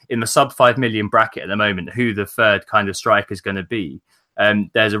 3-5-2 in the sub 5 million bracket at the moment, who the third kind of striker is going to be,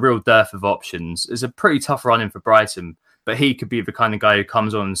 there's a real dearth of options. It's a pretty tough run in for Brighton, but he could be the kind of guy who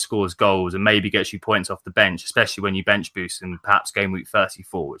comes on and scores goals and maybe gets you points off the bench, especially when you bench boost in perhaps game week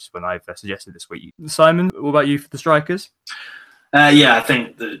 34, which is when I've suggested this week. Simon, what about you for the strikers? Yeah, I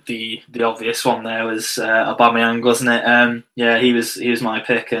think the obvious one there was Aubameyang, wasn't it? Yeah, he was my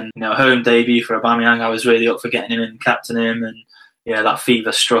pick, and home debut for Aubameyang. I was really up for getting him and captaining him, and yeah, that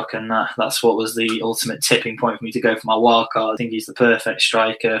fever struck, and that's what was the ultimate tipping point for me to go for my wild card. I think he's the perfect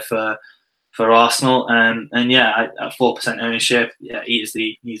striker for Arsenal, and yeah, at 4% ownership, yeah, he's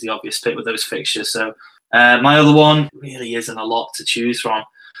the obvious pick with those fixtures. So my other one really isn't a lot to choose from.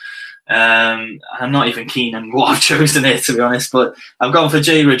 I'm not even keen on what I've chosen here, to be honest, but I've gone for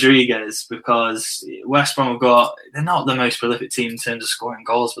Jay Rodriguez because West Brom they're not the most prolific team in terms of scoring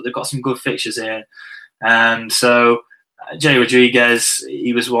goals, but they've got some good fixtures here. So Jay Rodriguez,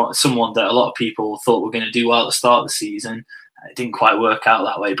 he was someone that a lot of people thought were going to do well at the start of the season. It didn't quite work out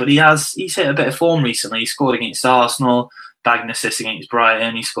that way, but he's hit a bit of form recently. He scored against Arsenal, bagged an assist against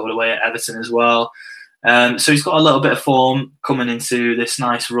Brighton. He scored away at Everton as well. So he's got a little bit of form coming into this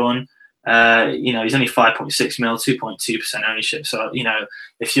nice run. He's only 5.6 mil, 2.2% ownership. So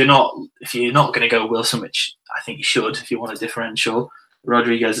if you're not going to go Wilson, which I think you should, if you want a differential,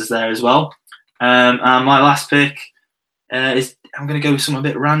 Rodriguez is there as well. And my last pick is I'm going to go with something a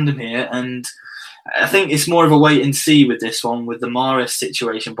bit random here, and I think it's more of a wait and see with this one with the Mahrez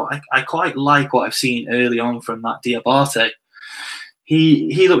situation. But I quite like what I've seen early on from that Diabate.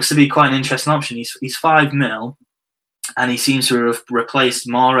 He looks to be quite an interesting option. He's 5 mil. And he seems to have replaced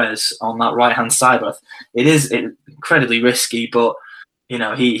Mahrez on that right-hand side. But it is incredibly risky, but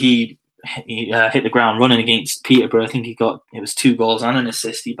he hit the ground running against Peterborough. I think it was 2 goals and an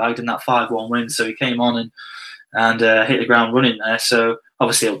assist he bagged in that 5-1 win. So he came on and hit the ground running there. So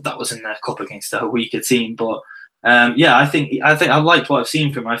obviously that was in the cup against a weaker team, but I think I liked what I've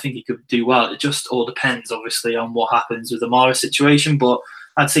seen from him. I think he could do well. It just all depends, obviously, on what happens with the Mahrez situation, but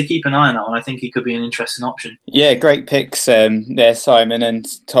I'd say keep an eye on that one. I think he could be an interesting option. Yeah, great picks there, Simon and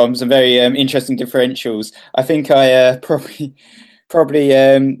Tom. Some very interesting differentials. I think I probably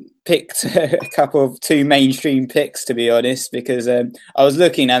picked a couple of 2 mainstream picks, to be honest, because I was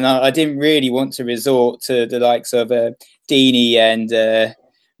looking and I didn't really want to resort to the likes of Deeney and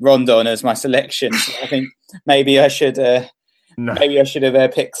Rondon as my selection. So I think maybe I should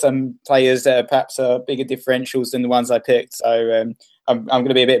have picked some players that perhaps are bigger differentials than the ones I picked. So I'm going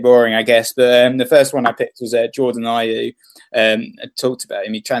to be a bit boring, I guess. But the first one I picked was Jordan Ayew. I talked about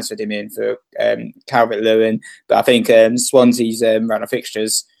him. He transferred him in for Calvert-Lewin. But I think Swansea's run of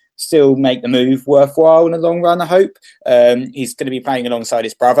fixtures still make the move worthwhile in the long run, I hope. He's going to be playing alongside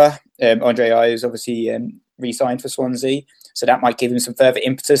his brother. Andre Ayew is obviously re-signed for Swansea. So that might give him some further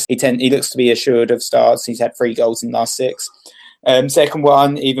impetus. He looks to be assured of starts. He's had 3 goals in the last 6. Second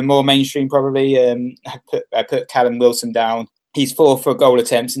one, even more mainstream probably. I put Callum Wilson down. He's 4th for goal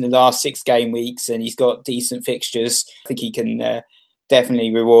attempts in the last 6 game weeks, and he's got decent fixtures. I think he can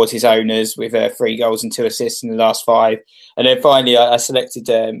definitely reward his owners with 3 goals and 2 assists in the last 5. And then finally, I selected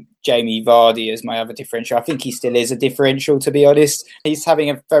Jamie Vardy as my other differential. I think he still is a differential, to be honest. He's having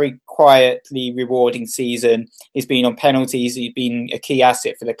a very quietly rewarding season. He's been on penalties. He's been a key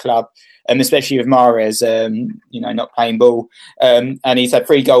asset for the club, especially with Mahrez, not playing ball. And he's had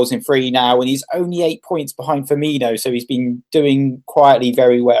 3 goals in 3 now, and he's only 8 points behind Firmino. So he's been doing quietly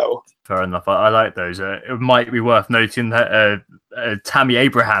very well. Fair enough. I like those. It might be worth noting that Tammy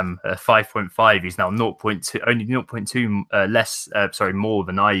Abraham, 5.5, he's now 0.2, only 0.2 more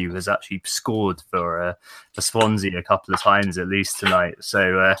than Ayew has actually scored for Swansea a couple of times at least tonight.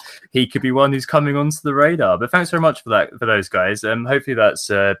 So he could be one who's coming onto the radar. But thanks very much for those guys. Hopefully that's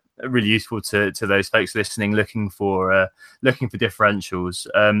really useful to those folks listening, looking for differentials.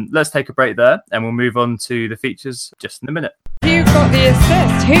 Let's take a break there, and we'll move on to the features just in a minute. Who got the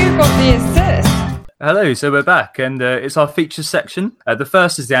assist? Hello, so we're back, and it's our features section. The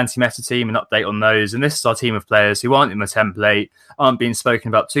first is the anti-meta team, an update on those, and this is our team of players who aren't in the template, aren't being spoken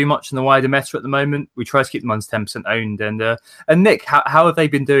about too much in the wider meta at the moment. We try to keep them under 10% owned, and Nick, how have they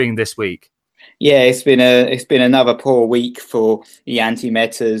been doing this week? Yeah, it's been another poor week for the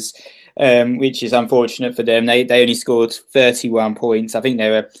anti-metas, which is unfortunate for them. They only scored 31 points. I think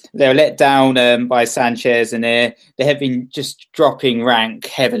they were let down by Sanchez, and they have been just dropping rank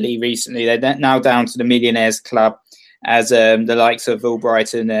heavily recently. They're now down to the Millionaires Club, as the likes of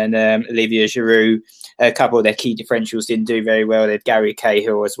Albrighton and Olivier Giroud, a couple of their key differentials didn't do very well. They had Gary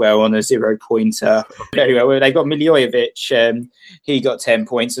Cahill as well on a 0-pointer. Very well. They got Milivojevic. He got 10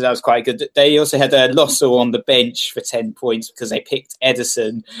 points, so that was quite good. They also had Lossell on the bench for 10 points because they picked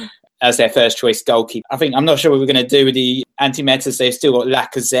Ederson as their first choice goalkeeper. I'm not sure what we're going to do with the anti-metas. They've still got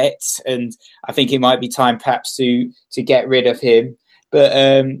Lacazette, and I think it might be time perhaps to get rid of him. But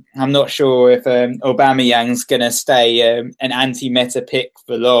I'm not sure if Aubameyang's going to stay an anti-meta pick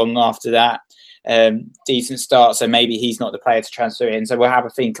for long after that. Decent start, so maybe he's not the player to transfer in. So we'll have a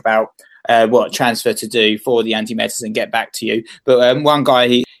think about what transfer to do for the anti-metas and get back to you. But one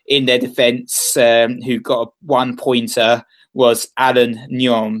guy in their defence who got a 1-pointer was Alan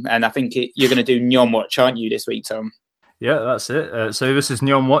Nyom, and I think you're going to do Nyom Watch, aren't you, this week, Tom? Yeah, that's it. So this is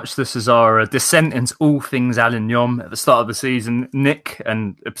Nyom Watch. This is our descent into all things Alan Nyom. At the start of the season, Nick,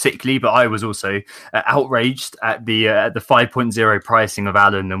 and particularly, but I was also outraged at the 5.0 pricing of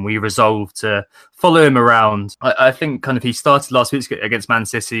Alan, and we resolved to follow him around. I think kind of he started last week against Man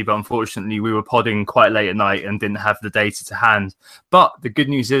City, but unfortunately we were podding quite late at night and didn't have the data to hand. But the good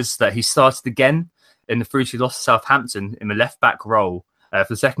news is that he started again in the 3-2 loss to Southampton in the left-back role for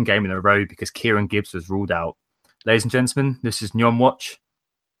the second game in a row because Kieran Gibbs was ruled out. Ladies and gentlemen, this is Nyom Watch.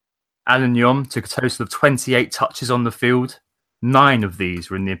 Alan Nyom took a total of 28 touches on the field. 9 of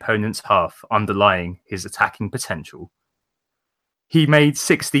these were in the opponent's half, underlying his attacking potential. He made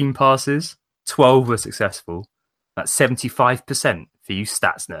 16 passes, 12 were successful. That's 75% for you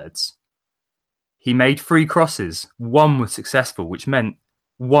stats nerds. He made 3 crosses, 1 was successful, which meant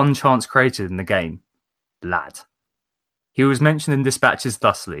 1 chance created in the game. Lad. He was mentioned in dispatches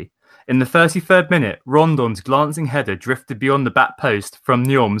thusly. In the 33rd minute, Rondon's glancing header drifted beyond the back post from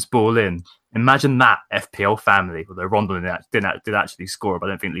Nyom's ball in. Imagine that, FPL family. Although Rondon did actually score, but I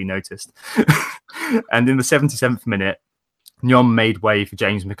don't think Lee noticed. And in the 77th minute, Nyom made way for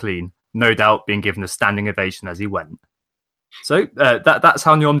James McLean, no doubt being given a standing ovation as he went. So that's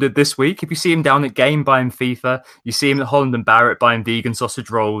how Nyom did this week. If you see him down at Game buying FIFA, you see him at Holland and Barrett buying vegan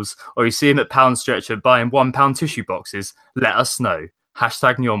sausage rolls, or you see him at Pound Stretcher buying £1 tissue boxes, let us know.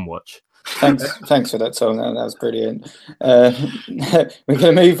 Hashtag Nyom Watch. Thanks for that, Tom. That was brilliant. We're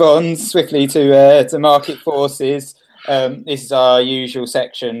going to move on swiftly to market forces. This is our usual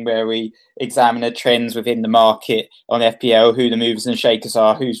section where we examine the trends within the market on FPL, who the movers and shakers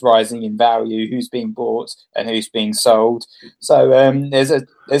are, who's rising in value, who's being bought, and who's being sold. So there's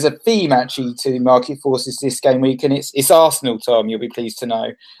a theme actually to market forces this game week, and it's Arsenal. Tom, you'll be pleased to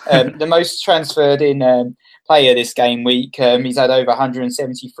know the most transferred in player this game week. He's had over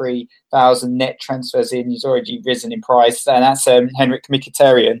 173,000 net transfers in. He's already risen in price, and that's Henrik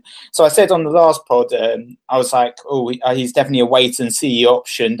Mkhitaryan. So I said on the last pod, I was like, he's definitely a wait and see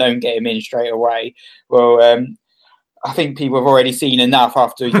option. Don't get him in straight away. Well, I think people have already seen enough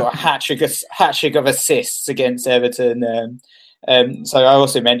after he got a hat trick of assists against Everton. So I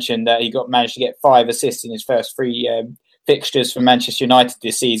also mentioned that he managed to get 5 assists in his first 3 fixtures for Manchester United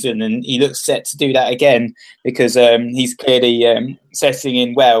this season, and he looks set to do that again because he's clearly settling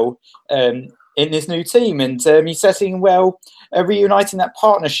in well in this new team, and he's settling in well, reuniting that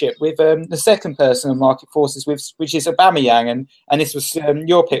partnership with the second person on market forces, which is Aubameyang, and this was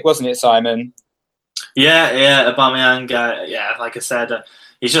your pick, wasn't it, Simon? Yeah, Aubameyang. Like I said,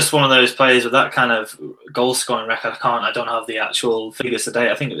 he's just one of those players with that kind of goal scoring record. I don't have the actual figures today.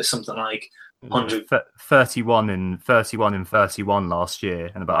 I think it was something like 100. 31 in 31 last year,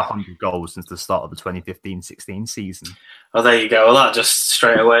 and about 100 goals since the start of the 2015-16 season. Oh, there you go. Well, that just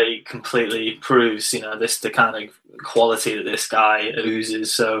straight away completely proves, the kind of quality that this guy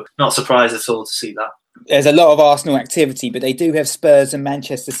oozes. So not surprised at all to see that. There's a lot of Arsenal activity, but they do have Spurs and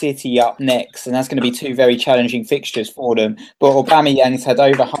Manchester City up next, and that's going to be 2 very challenging fixtures for them. But Aubameyang's had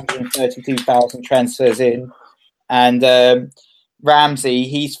over 132,000 transfers in, and Ramsey,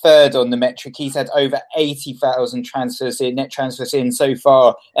 he's third on the metric. He's had over 80,000 net transfers in so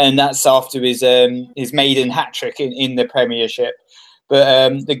far, and that's after his maiden hat trick in the Premiership.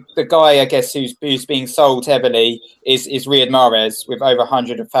 But the guy, I guess, who's being sold heavily is Riyad Mahrez with over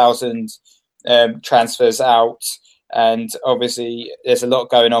 100,000 transfers out, and obviously there's a lot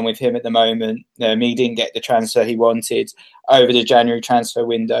going on with him at the moment. He didn't get the transfer he wanted over the January transfer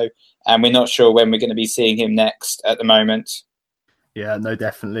window, and we're not sure when we're going to be seeing him next at the moment. Yeah, no,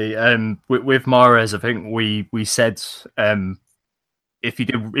 definitely. With Mahrez, I think we said if you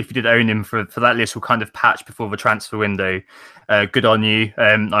did own him for that little kind of patch before the transfer window, good on you.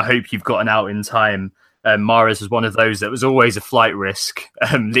 I hope you've gotten out in time Mahrez was one of those that was always a flight risk,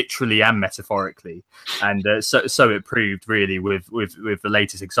 literally and metaphorically, and so it proved really with the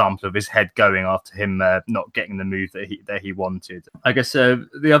latest example of his head going after him not getting the move that he wanted. I guess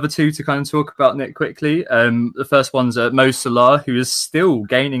the other two to kind of talk about, Nick, quickly. The first one's Mo Salah, who is still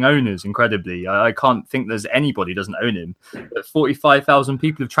gaining owners incredibly. I can't think there's anybody who doesn't own him, but 45,000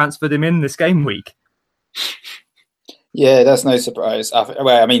 people have transferred him in this game week. Yeah, that's no surprise.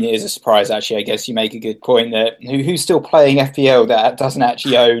 Well, I mean, it is a surprise, actually. I guess you make a good point that who's still playing FPL that doesn't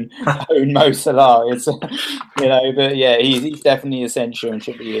actually own Mo Salah. It's, but yeah, he's definitely essential and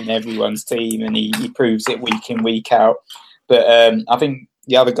should be in everyone's team, and he proves it week in, week out. But I think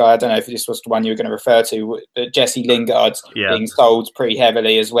the other guy, I don't know if this was the one you were going to refer to, but Jesse Lingard's being sold pretty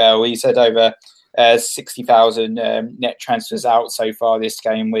heavily as well. He's had over 60,000 net transfers out so far this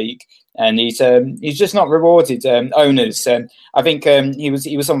game week. And he's just not rewarded owners. I think he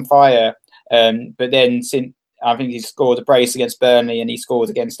was on fire, but then I think he scored a brace against Burnley and he scored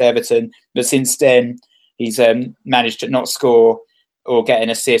against Everton. But since then, he's managed to not score or get an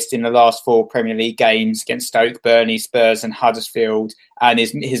assist in the last 4 Premier League games against Stoke, Burnley, Spurs, and Huddersfield. And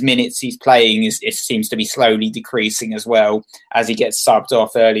his minutes he's playing it seems to be slowly decreasing as well as he gets subbed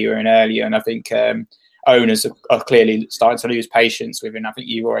off earlier and earlier. And I think owners are clearly starting to lose patience with him. I think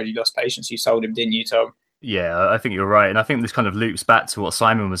you already lost patience. You sold him, didn't you, Tom? Yeah, I think you're right. And I think this kind of loops back to what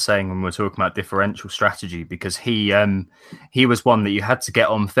Simon was saying when we were talking about differential strategy, because he was one that you had to get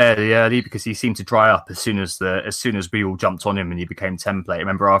on fairly early because he seemed to dry up as soon as we all jumped on him and he became template.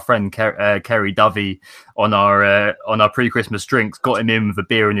 Remember our friend Kerry Dovey on our pre-Christmas drinks got him in with a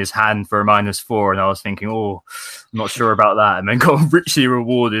beer in his hand for a -4, and I was thinking, I'm not sure about that, and then got richly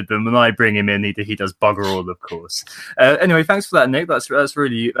rewarded. And when I bring him in, he does bugger all, of course. Anyway, thanks for that, Nick. That's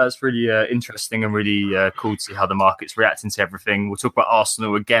really interesting and really cool to see how the market's reacting to everything. We'll talk about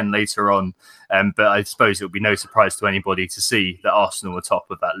Arsenal again later on, but I suppose it will be no surprise to anybody to see that Arsenal are top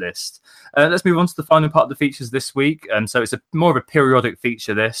of that list. Let's move on to the final part of the features this week. So it's more of a periodic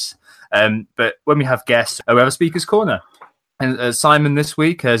feature, this. But when we have guests, we have a Speaker's Corner. And Simon this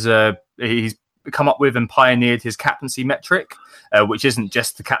week he's come up with and pioneered his captaincy metric, which isn't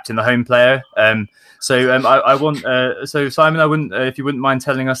just to captain the home player. I want Simon, if you wouldn't mind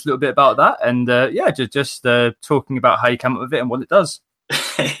telling us a little bit about that, and just talking about how you came up with it and what it does.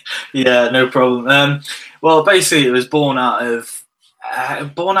 Yeah, no problem. Well, basically, it was born out of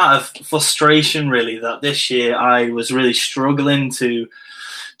frustration, really, that this year I was really struggling to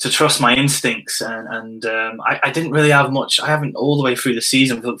trust my instincts, and I didn't really have much. I haven't all the way through the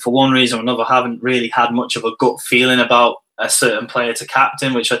season, but for one reason or another, haven't really had much of a gut feeling about a certain player to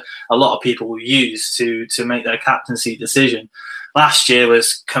captain, which a lot of people will use to make their captaincy decision. Last year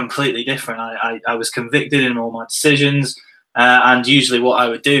was completely different. I was convicted in all my decisions, and usually what I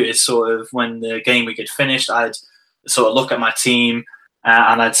would do is sort of when the game week had finished, I'd sort of look at my team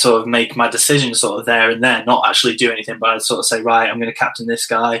and I'd sort of make my decision sort of there and then, not actually do anything, but I'd sort of say, right, I'm going to captain this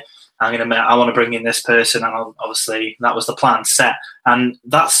guy. I want to bring in this person, and obviously that was the plan set, and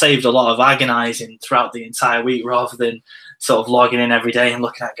that saved a lot of agonising throughout the entire week, rather than sort of logging in every day and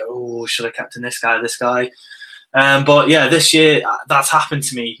looking at should I captain this guy? But yeah, this year that's happened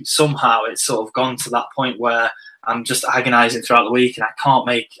to me somehow. It's sort of gone to that point where I'm just agonising throughout the week, and I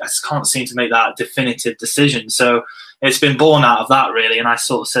can't seem to make that definitive decision. So it's been born out of that, really. And I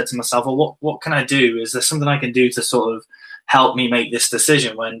sort of said to myself, well, what can I do? Is there something I can do to sort of help me make this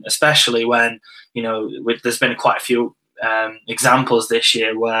decision, especially when there's been quite a few examples this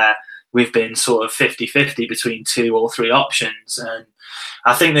year where we've been sort of 50-50 between 2 or 3 options. And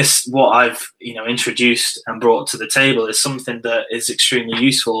I think what I've introduced and brought to the table is something that is extremely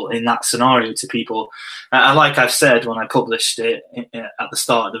useful in that scenario to people. And like I've said when I published it at the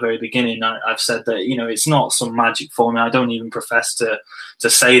start, at the very beginning, I've said that it's not some magic formula. I don't even profess to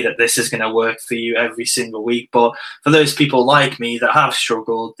say that this is going to work for you every single week. But for those people like me that have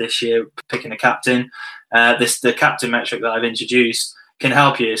struggled this year picking a captain, the captain metric that I've introduced can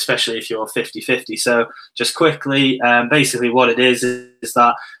help you, especially if you're 50-50. So just quickly, basically what it is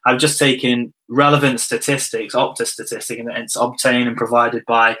that I've just taken relevant statistics, Opta statistic, and it's obtained and provided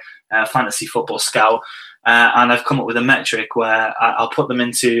by Fantasy Football Scout. And I've come up with a metric where I'll put them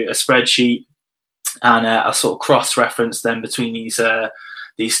into a spreadsheet, and I'll sort of cross-reference them between the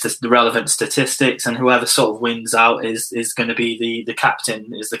relevant statistics, and whoever sort of wins out is going to be the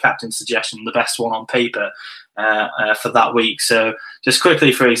captain, is the captain's suggestion, the best one on paper for that week. So just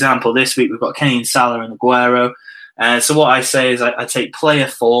quickly, for example, this week we've got Kane, Salah and Aguero. So what I say is I take player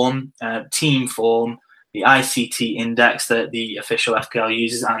form, team form, the ICT index that the official FPL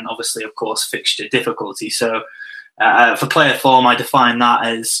uses, and obviously, of course, fixture difficulty. So for player form, I define that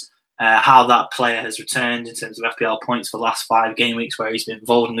as how that player has returned in terms of FPL points for the last 5 game weeks where he's been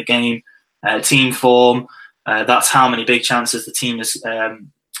involved in the game, team form. That's how many big chances the team has.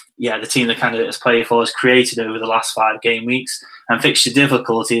 The team the candidate has played for has created over the last 5 game weeks, and fixture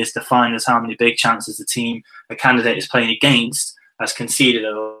difficulty is defined as how many big chances the candidate is playing against has conceded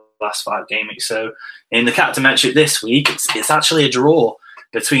over the last 5 game weeks. So in the captain metric this week, it's actually a draw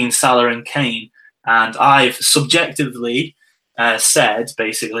between Salah and Kane, and I've subjectively said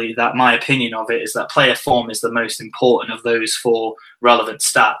basically that my opinion of it is that player form is the most important of those 4 relevant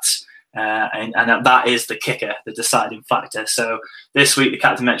stats. And that is the kicker, the deciding factor. So this week the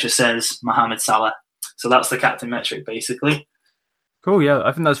captain metric says Mohamed Salah. So that's the captain metric basically. Cool, yeah,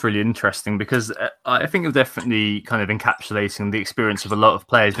 I think that's really interesting because I think you're definitely kind of encapsulating the experience of a lot of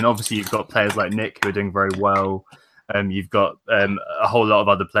players. And obviously you've got players like Nick who are doing very well. You've got a whole lot of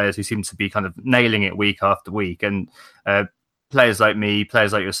other players who seem to be kind of nailing it week after week. And players like me,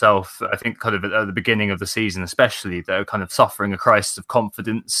 players like yourself, I think kind of at the beginning of the season especially, they're kind of suffering a crisis of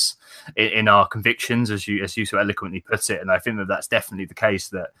confidence in our convictions, as you so eloquently put it. And I think that that's definitely the case,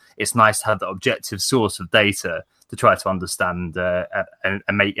 that it's nice to have that objective source of data to try to understand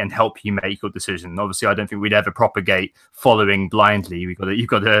and help you make your decision. Obviously, I don't think we'd ever propagate following blindly. You've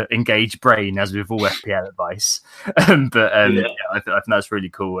got to engage brain, as with all FPL advice. I think that's really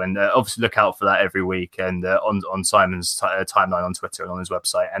cool. And obviously, look out for that every week and on Simon's timeline on Twitter and on his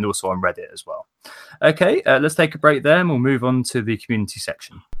website, and also on Reddit as well. Okay, let's take a break there, and we'll move on to the community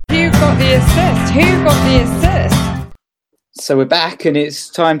section. Who got the assist? Who got the assist? So we're back, and it's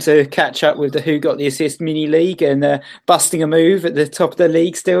time to catch up with the Who Got the Assist mini league. And busting a move at the top of the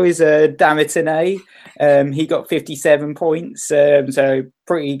league still is Damitane. He got 57 points, so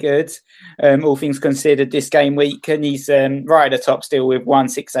pretty good, all things considered, this game week. And he's right at the top still with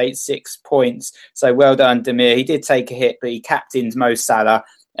 1686 points. So well done, Damir. He did take a hit, but he captained Mo Salah,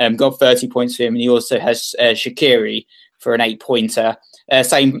 got 30 points for him. And he also has Shaqiri for an 8-pointer.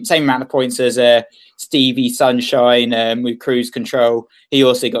 Same amount of points as Stevie Sunshine with Cruise Control. He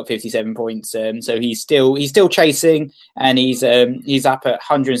also got 57 points. So he's still chasing, and he's up at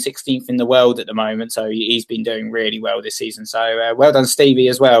 116th in the world at the moment. So he's been doing really well this season. So well done, Stevie,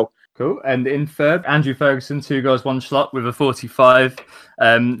 as well. Cool. And in third, Andrew Ferguson, 2 goals, 1 schluck with a 45.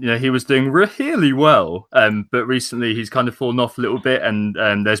 He was doing really well, but recently he's kind of fallen off a little bit, and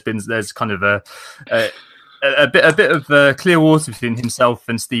there's kind of a bit of clear water between himself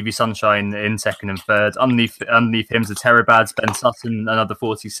and Stevie Sunshine in second and third. Underneath him is the Terrabads, Ben Sutton, another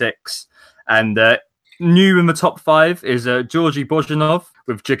 46. And new in the top 5 is Georgi Bozhanov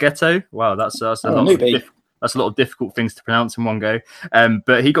with Jagetto. Wow, that's a lot of difficult things to pronounce in one go.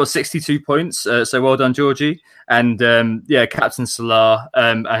 But he got 62 points, so well done, Georgie. And Captain Salah,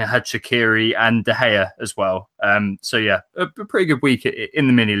 and had Shaqiri and De Gea as well. A pretty good week in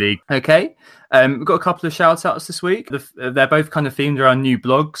the mini league. Okay, we've got a couple of shout outs this week. They're both kind of themed around new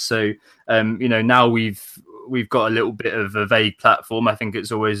blogs. So now we've got a little bit of a vague platform. I think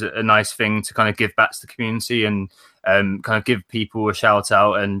it's always a nice thing to kind of give back to the community and kind of give people a shout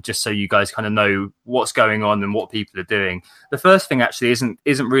out, and just so you guys kind of know what's going on and what people are doing. The first thing actually isn't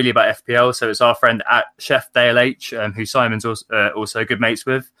really about FPL, so it's our friend at Chef Dale H, who Simon's also good mates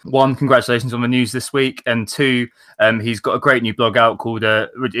with. 1, congratulations on the news this week, and 2, he's got a great new blog out called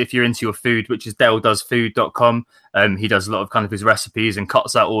If You're Into Your Food, which is daledoesfood.com. He does a lot of kind of his recipes and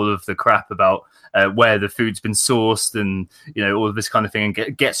cuts out all of the crap about where the food's been sourced and all of this kind of thing,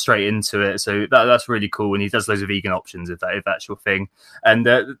 and get straight into it. So that's really cool, and he does loads of vegan options if that's your thing. And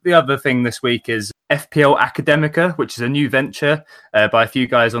the other thing this week is FPL Academica, which is a new venture by a few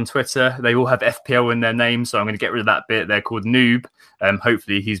guys on Twitter. They all have FPL in their name, so I'm going to get rid of that bit. They're called Noob.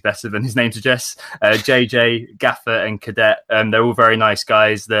 Hopefully he's better than his name suggests. JJ, Gaffer, and Cadet. They're all very nice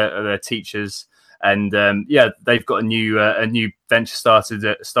guys. They're teachers. And they've got a new venture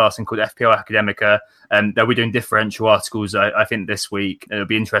starting called FPL Academica. They'll be doing differential articles, I think, this week. It'll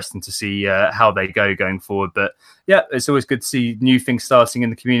be interesting to see how they go going forward. But yeah, it's always good to see new things starting in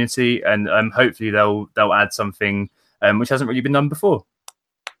the community, and hopefully they'll add something which hasn't really been done before.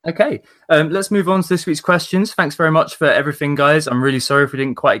 Okay, let's move on to this week's questions. Thanks very much for everything, guys. I'm really sorry if we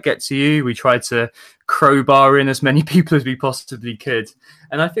didn't quite get to you. We tried to crowbar in as many people as we possibly could.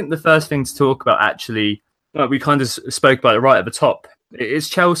 And I think the first thing to talk about, actually, we kind of spoke about it right at the top. It's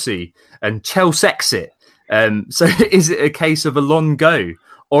Chelsea and Chelsexit. So is it a case of a long go?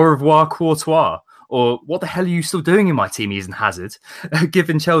 Au revoir, courtois? Or what the hell are you still doing in my team, Eden Hazard?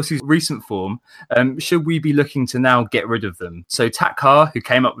 Given Chelsea's recent form, should we be looking to now get rid of them? So Takar, who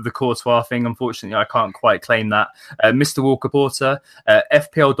came up with the Courtois thing, unfortunately, I can't quite claim that. Mr. Walker Porter,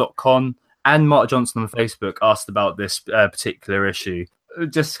 FPL.com, and Mark Johnson on Facebook asked about this particular issue.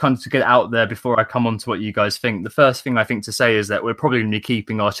 just kind of to get out there before I come on to what you guys think, the first thing I think to say is that we're probably going to be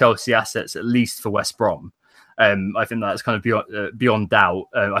keeping our Chelsea assets at least for West Brom. I think that's kind of beyond doubt.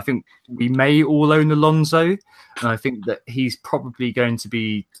 I think we may all own Alonso, and I think that he's probably going to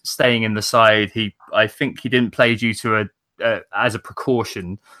be staying in the side. I think he didn't play due to as a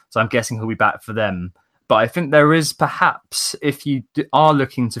precaution, so I'm guessing he'll be back for them. But I think there is perhaps, if you are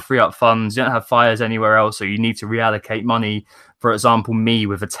looking to free up funds, you don't have fires anywhere else, or you need to reallocate money, for example, me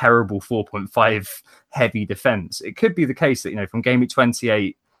with a terrible 4.5 heavy defence, it could be the case that, you know, from game week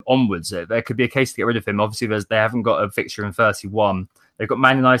 28 onwards, there could be a case to get rid of him. Obviously, they haven't got a fixture in 31. They've got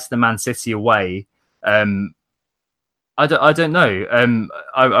Man United and Man City away. I don't know.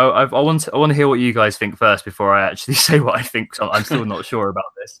 I want to hear what you guys think first before I actually say what I think. So I'm still not sure about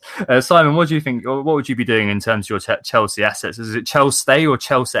this. Simon, what do you think? What would you be doing in terms of your Chelsea assets? Is it Chelsea stay or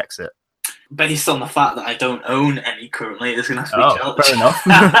Chelsea exit? Based on the fact that I don't own any currently, it's going to have to be Chelsea. Fair enough.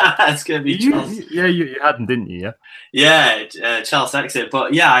 It's going to be Chelsea. Yeah, you hadn't, didn't you? Yeah, Chelsea exit.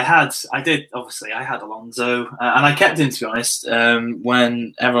 But yeah, I had Alonso, and I kept him, to be honest,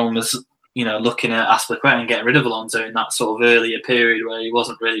 when everyone was, you know, looking at Azpilicueta and getting rid of Alonso in that sort of earlier period where he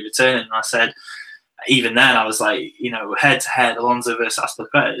wasn't really returning. And I said, even then, I was like, you know, head to head, Alonso versus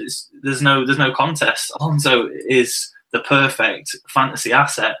Azpilicueta, there's no contest. Alonso is the perfect fantasy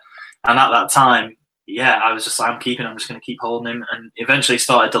asset. And at that time, yeah, I was just like, I'm just going to keep holding him. And eventually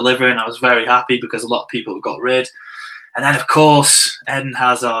started delivering. I was very happy because a lot of people got rid. And then, of course, Eden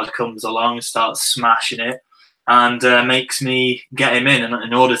Hazard comes along, starts smashing it, and makes me get him in. And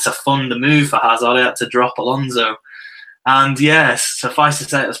in order to fund the move for Hazard, I had to drop Alonso. And yes, suffice to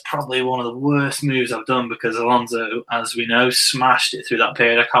say, it was probably one of the worst moves I've done because Alonso, as we know, smashed it through that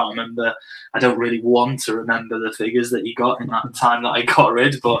period. I can't remember. I don't really want to remember the figures that he got in that time that I got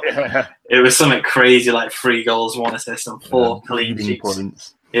rid, but it was something crazy, like 3 goals, 1 assist, and 4 clean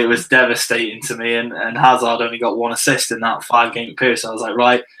sheets. It was devastating to me, and Hazard only got 1 assist in that 5-game period. So I was like,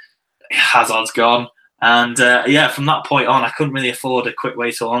 right, Hazard's gone. And from that point on, I couldn't really afford a quick way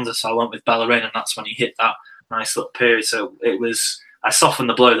to Alonso, so I went with Bellerin, and that's when he hit that nice little period. So I softened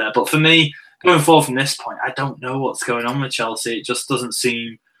the blow there. But for me, going forward from this point, I don't know what's going on with Chelsea. It just doesn't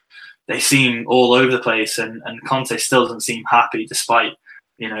seem, they seem all over the place, and Conte still doesn't seem happy, despite,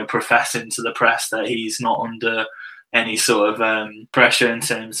 you know, professing to the press that he's not under any sort of pressure in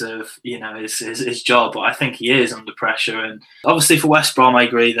terms of, you know, his job. But I think he is under pressure. And obviously for West Brom, I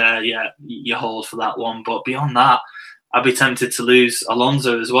agree there. Yeah, you hold for that one. But beyond that, I'd be tempted to lose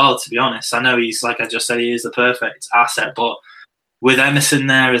Alonso as well, to be honest. I know he's, like I just said, he is the perfect asset, but with Emerson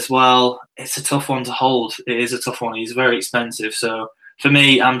there as well, it's a tough one to hold. It is a tough one. He's very expensive. So for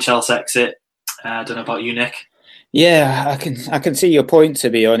me, I'm Chelsea exit. I don't know about you, Nick. Yeah, I can see your point, to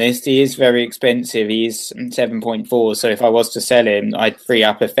be honest. He is very expensive. He's 7.4. So if I was to sell him, I'd free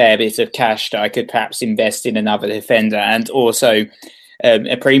up a fair bit of cash that I could perhaps invest in another defender, and also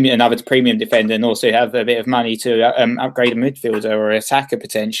another premium defender, and also have a bit of money to upgrade a midfielder or attacker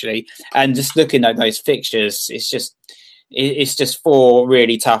potentially. And just looking at those fixtures, it's just 4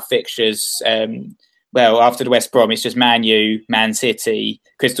 really tough fixtures. Well, after the West Brom, it's just Man U, Man City,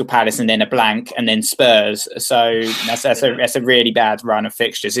 Crystal Palace, and then a blank, and then Spurs. So that's a really bad run of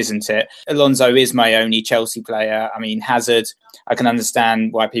fixtures, isn't it? Alonso is my only Chelsea player. I mean, Hazard, I can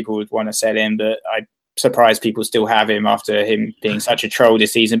understand why people would want to sell him, but I'm surprised people still have him after him being such a troll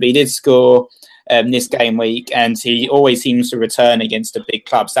this season. But he did score this game week, and he always seems to return against the big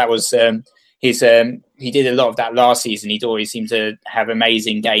clubs. That was he did a lot of that last season. He'd always seemed to have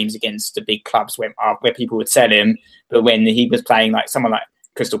amazing games against the big clubs where people would sell him. But when he was playing like someone like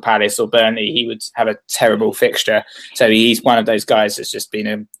Crystal Palace or Burnley, he would have a terrible fixture. So he's one of those guys that's just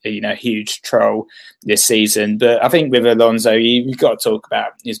been a huge troll this season. But I think with Alonso, you've got to talk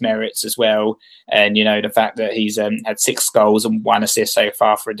about his merits as well. And, you know, the fact that he's had 6 goals and 1 assist so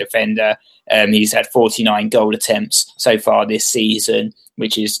far for a defender. He's had 49 goal attempts so far this season,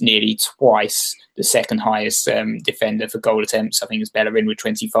 which is nearly twice the second highest defender for goal attempts. I think it's Bellerin with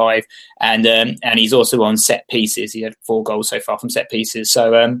 25. And he's also on set pieces. He had 4 goals so far from set pieces.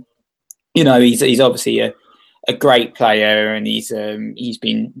 So, you know, he's obviously a great player, and he's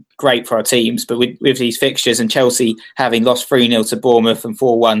been great for our teams. But with these fixtures, and Chelsea having lost 3-0 to Bournemouth and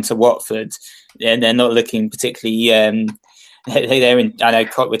 4-1 to Watford, and they're not looking particularly... I know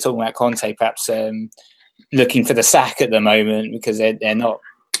we're talking about Conte perhaps looking for the sack at the moment, because they're not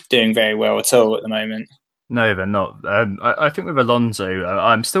doing very well at all at the moment. No, they're not. I think with Alonso,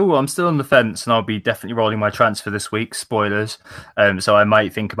 I'm still on the fence, and I'll be definitely rolling my transfer this week. Spoilers, so I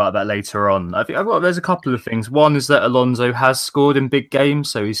might think about that later on. I think there's a couple of things. One is that Alonso has scored in big games,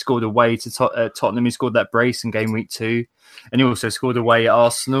 so he scored away to Tottenham. He scored that brace in game week 2, and he also scored away at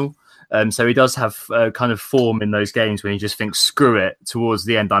Arsenal. So he does have kind of form in those games when he just thinks, screw it, towards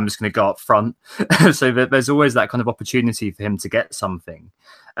the end, I'm just going to go up front. So there's always that kind of opportunity for him to get something.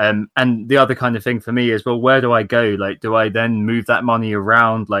 And the other kind of thing for me is, well, where do I go? Like, do I then move that money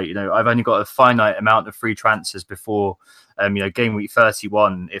around? Like, I've only got a finite amount of free transfers before, game week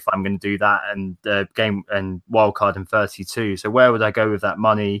 31, if I'm going to do that, and game and wildcard in 32. So where would I go with that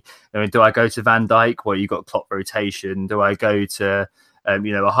money? Do I go to Van Dijk? Well, you got clock rotation. Do I go to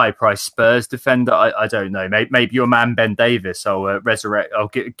a high-priced Spurs defender? I don't know. Maybe your man Ben Davis. I'll resurrect. I'll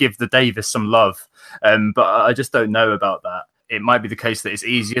give the Davis some love, but I just don't know about that. It might be the case that it's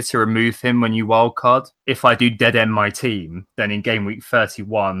easier to remove him when you wildcard. If I do dead end my team, then in game week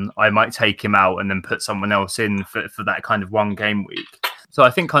 31, I might take him out and then put someone else in for that kind of one game week. So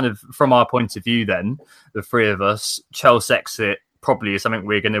I think kind of from our point of view then, the three of us, Chelsea exit probably is something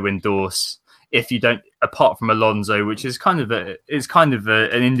we're going to endorse. If you don't, apart from Alonso, which is kind of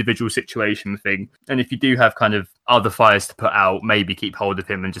an individual situation thing, and if you do have kind of other fires to put out, maybe keep hold of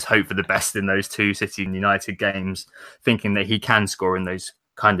him and just hope for the best in those 2 City and United games, thinking that he can score in those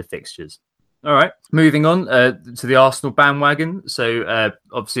kind of fixtures. All right, moving on to the Arsenal bandwagon. So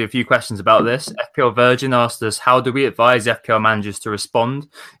obviously a few questions about this. FPL Virgin asked us, how do we advise FPL managers to respond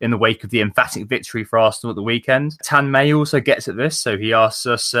in the wake of the emphatic victory for Arsenal at the weekend? Tan May also gets at this. So he asks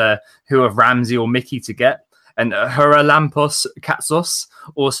us who of Ramsey or Mickey to get. And Hura Lampos Katsos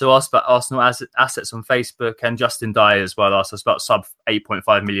also asked about Arsenal assets on Facebook, and Justin Dyer as well asked us about sub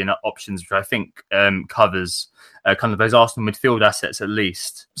 8.5 million options, which I think covers kind of those Arsenal midfield assets at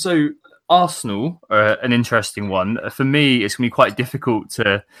least. So Arsenal are an interesting one. For me, it's going to be quite difficult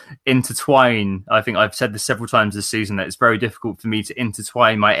to intertwine. I think I've said this several times this season that it's very difficult for me to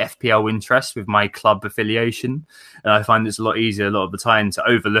intertwine my FPL interest with my club affiliation. And I find it's a lot easier a lot of the time to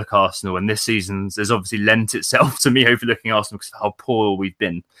overlook Arsenal. And this season's has obviously lent itself to me overlooking Arsenal because of how poor we've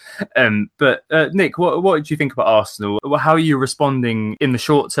been. But Nick, what did you think about Arsenal? How are you responding in the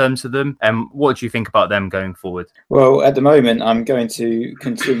short term to them? And what do you think about them going forward? Well, at the moment, I'm going to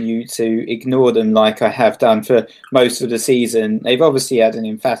continue to ignore them like I have done for most of the season. They've obviously had an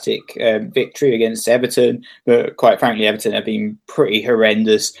emphatic victory against Everton, but quite frankly, Everton have been pretty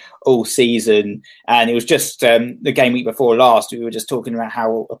horrendous all season. And it was just the game week before last, we were just talking about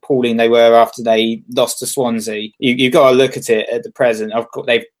how appalling they were after they lost to Swansea. You've got to look at it at the present.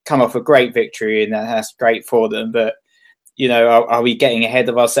 They've come off a great victory, and that's great for them, but are we getting ahead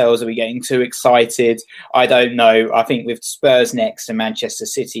of ourselves? Are we getting too excited? I don't know. I think with Spurs next and Manchester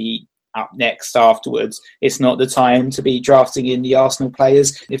City up next afterwards, it's not the time to be drafting in the Arsenal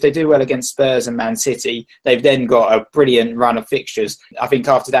players. If they do well against Spurs and Man City, they've then got a brilliant run of fixtures. I think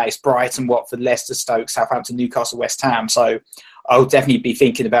after that, it's Brighton, Watford, Leicester, Stoke, Southampton, Newcastle, West Ham. So I'll definitely be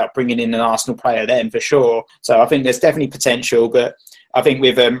thinking about bringing in an Arsenal player then for sure. So I think there's definitely potential, but I think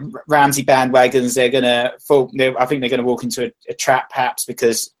with Ramsey bandwagons, they're going to fall. I think they're going to walk into a trap, perhaps,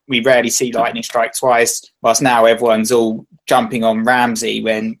 because we rarely see lightning strike twice. Whilst now everyone's all jumping on Ramsey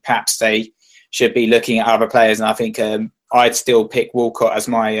when perhaps they should be looking at other players. And I think I'd still pick Walcott as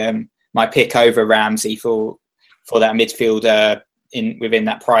my pick over Ramsey for that midfielder within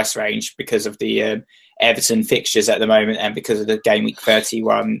that price range because of the Everton fixtures at the moment and because of the game week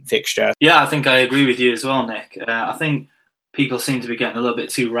 31 fixture. Yeah, I think I agree with you as well, Nick. I think people seem to be getting a little bit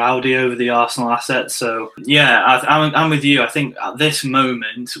too rowdy over the Arsenal assets. So, yeah, I'm with you. I think at this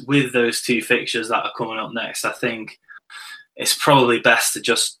moment, with those 2 fixtures that are coming up next, I think it's probably best to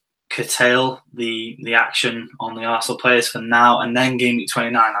just curtail the action on the Arsenal players for now. And then game week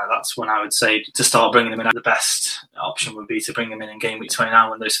 29, that's when I would say to start bringing them in. The best option would be to bring them in game week 29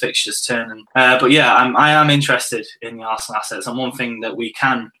 when those fixtures turn. But yeah, I am interested in the Arsenal assets. And one thing that we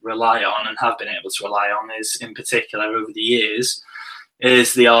can rely on and have been able to rely on is, in particular over the years,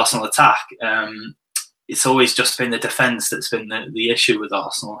 is the Arsenal attack. It's always just been the defence that's been the issue with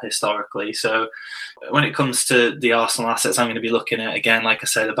Arsenal historically. So when it comes to the Arsenal assets, I'm going to be looking at, again, like I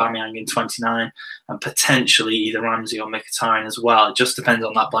said, Aubameyang in 29 and potentially either Ramsey or Mkhitaryan as well. It just depends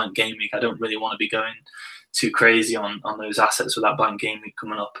on that blank game week. I don't really want to be going too crazy on those assets with that blank game week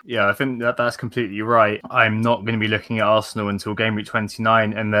coming up. Yeah, I think that's completely right. I'm not going to be looking at Arsenal until game week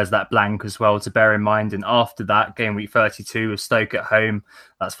 29, and there's that blank as well to bear in mind. And after that, game week 32 with Stoke at home,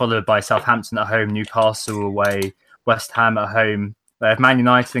 that's followed by Southampton at home, Newcastle away, West Ham at home, They have Man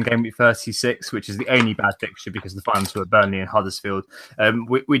United in game week 36, which is the only bad fixture because the finals were Burnley and Huddersfield.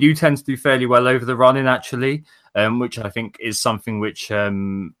 We do tend to do fairly well over the run-in, actually, which I think is something which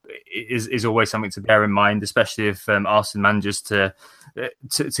is always something to bear in mind, especially if Arsenal manages to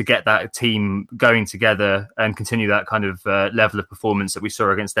get that team going together and continue that kind of level of performance that we saw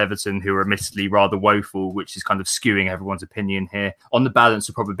against Everton, who were admittedly rather woeful, which is kind of skewing everyone's opinion here. On the balance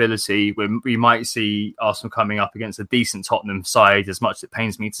of probability, we might see Arsenal coming up against a decent Tottenham side, as much as it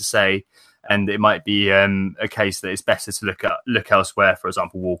pains me to say, and it might be a case that it's better to look elsewhere, for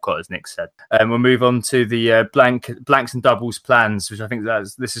example, Walcott, as Nick said. We'll move on to the blanks and doubles plans, which I think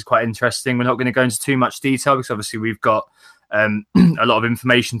this is quite interesting. We're not going to go into too much detail because obviously we've got a lot of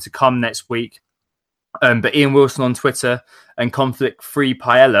information to come next week. But Ian Wilson on Twitter and Conflict Free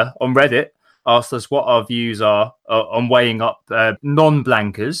Paella on Reddit asked us what our views are on weighing up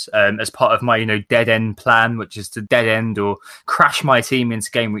non-blankers as part of my dead end plan, which is to dead end or crash my team into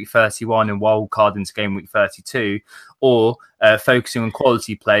game week 31 and wild card into game week 32, or focusing on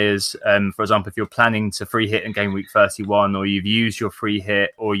quality players. For example, if you're planning to free hit in game week 31, or you've used your free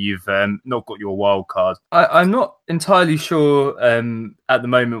hit, or you've not got your wild card. I'm not entirely sure at the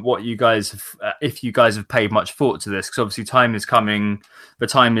moment what you guys have, if you guys have paid much thought to this, because obviously time is coming. The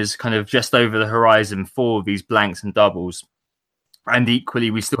time is kind of just over the horizon for these blanks and doubles, and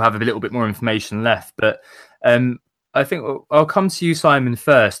equally we still have a little bit more information left. But I think I'll come to you, Simon,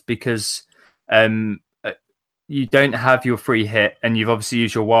 first, because you don't have your free hit and you've obviously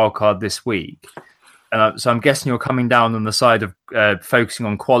used your wild card this week. So I'm guessing you're coming down on the side of focusing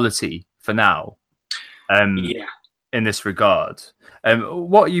on quality for now. In this regard.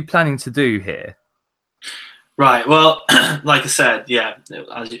 What are you planning to do here? Right. Well, like I said, yeah,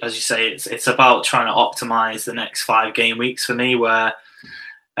 as you say, it's about trying to optimize the next 5 game weeks for me, where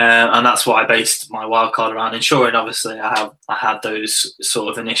and that's what I based my wildcard around, ensuring obviously I had those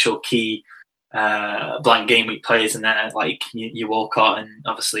sort of initial key blank game week players in there, like you Walcott, and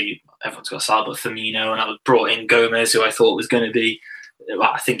obviously everyone's got Salah but Firmino, and I brought in Gomez, who I thought was going to be,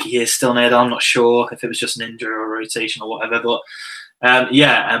 I think he is still nailed on. I'm not sure if it was just an injury or a rotation or whatever, but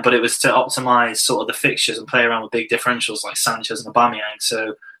but it was to optimise sort of the fixtures and play around with big differentials like Sanchez and Aubameyang.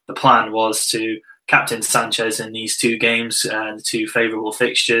 So the plan was to captain Sanchez in these 2 games, the 2 favourable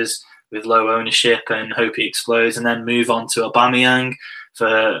fixtures with low ownership, and hope he explodes, and then move on to Aubameyang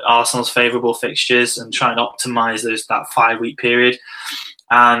for Arsenal's favourable fixtures and try and optimise that 5-week period.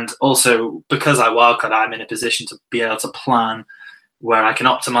 And also, because I wildcard, I'm in a position to be able to plan where I can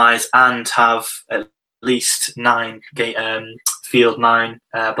optimise and have at least 9 field 9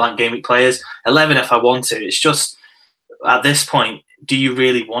 blank game week players, 11 if I want to. It's just, at this point, do you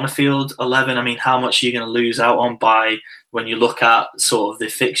really want to field 11? I mean, how much are you going to lose out on by when you look at sort of the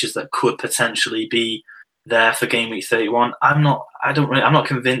fixtures that could potentially be there for game week 31? I'm not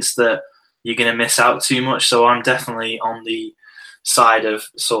convinced that you're going to miss out too much. So I'm definitely on the side of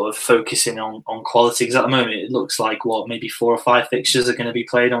sort of focusing on quality, because at the moment it looks like maybe 4 or 5 fixtures are going to be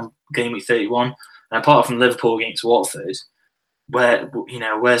played on game week 31. And apart from Liverpool against Watford,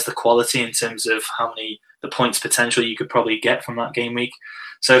 where's the quality in terms of how many the points potential you could probably get from that game week?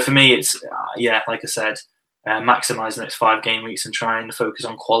 So for me, it's like I said, maximise the next 5 game weeks and try and focus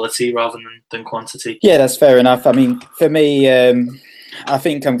on quality rather than quantity. Yeah, that's fair enough. I mean, for me, I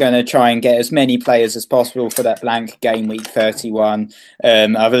think I'm going to try and get as many players as possible for that blank game week 31.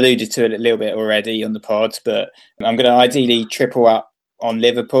 I've alluded to it a little bit already on the pod, but I'm going to ideally triple up on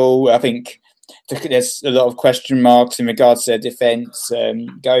Liverpool. I think there's a lot of question marks in regards to their defence.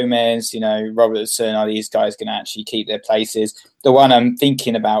 Gomez, Robertson, are these guys going to actually keep their places? The one I'm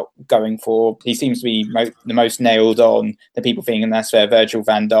thinking about going for, he seems to be the most nailed on the people thinking, and that's Virgil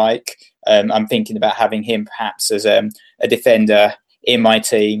van Dijk. I'm thinking about having him perhaps as a defender in my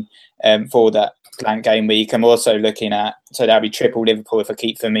team for that blank game week. I'm also looking at, so that'll be triple Liverpool if I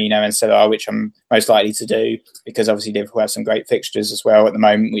keep Firmino and Salah, which I'm most likely to do, because obviously Liverpool have some great fixtures as well at the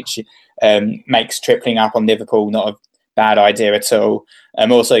moment, which makes tripling up on Liverpool not a bad idea at all.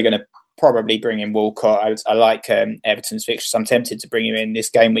 I'm also going to probably bring in Walcott. I like Everton's fixtures. I'm tempted to bring him in this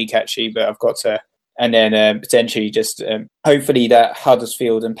game week actually, but I've got to. And then potentially just hopefully that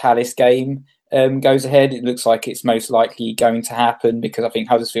Huddersfield and Palace game goes ahead. It looks like it's most likely going to happen, because I think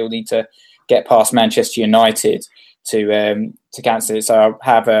Huddersfield need to get past Manchester United to cancel it. So I'll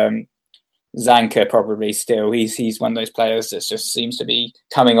have Zanka probably still. He's one of those players that just seems to be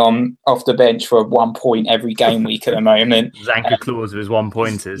coming on off the bench for 1 point every game week at the moment. Zanka clause with his 1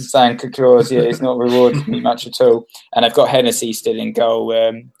 pointers. Zanka clause, yeah, it's not rewarding me much at all. And I've got Hennessy still in goal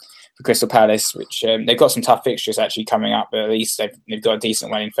Crystal Palace, which they've got some tough fixtures actually coming up, but at least they've got a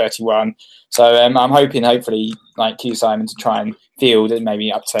decent one in 31. So I'm hoping, hopefully, like you, Simon, to try and field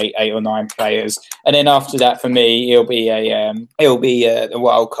maybe up to eight or nine players, and then after that, for me, it'll be a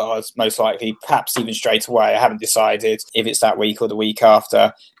wild card most likely, perhaps even straight away. I haven't decided if it's that week or the week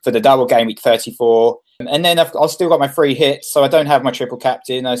after for the double game week 34. And then I've still got my free hits, so I don't have my triple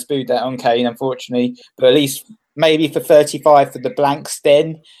captain. I spooed that on Kane, unfortunately, but at least maybe for 35 for the blanks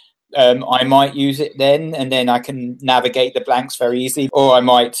then. I might use it then, and then I can navigate the blanks very easily. Or I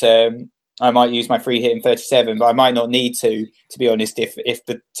might use my free hit in 37, but I might not need to be honest, if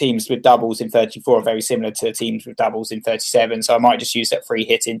the teams with doubles in 34 are very similar to the teams with doubles in 37. So I might just use that free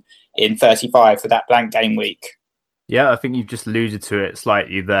hit in 35 for that blank game week. Yeah, I think you've just alluded to it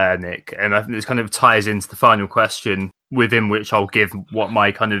slightly there, Nick. And I think this kind of ties into the final question within which I'll give what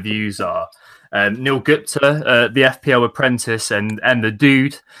my kind of views are. Neil Gupta, the FPL apprentice, and the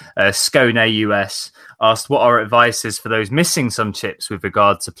dude, Scone AUS, asked what our advice is for those missing some chips with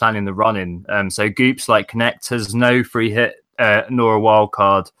regard to planning the run-in. So Goops, like Connect, has no free hit nor a wild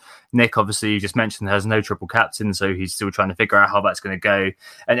card. Nick, obviously, you just mentioned, has no triple captain, so he's still trying to figure out how that's going to go.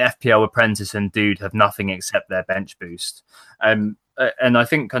 And FPL apprentice and dude have nothing except their bench boost. And I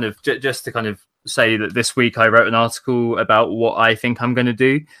think kind of just to kind of say that this week I wrote an article about what I think I'm going to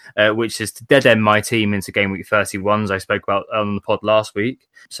do, which is to dead end my team into game week 31, as I spoke about on the pod last week.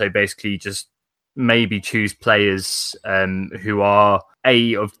 So basically just maybe choose players who are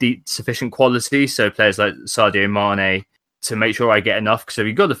of sufficient quality. So players like Sadio Mane, to make sure I get enough. So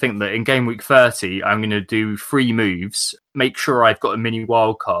you've got to think that in game week 30, I'm going to do 3 moves, make sure I've got a mini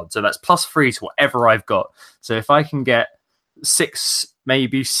wild card. So that's +3 to whatever I've got. So if I can get 6,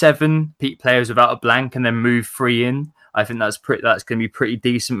 maybe 7 peak players without a blank and then move 3 in, I think that's going to be pretty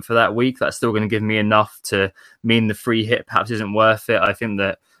decent for that week. That's still going to give me enough to mean the free hit perhaps isn't worth it. I think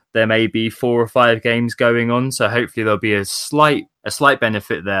that there may be 4 or 5 games going on, so hopefully there'll be a slight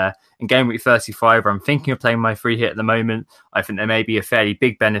benefit there. In game week 35, I'm thinking of playing my free hit at the moment. I think there may be a fairly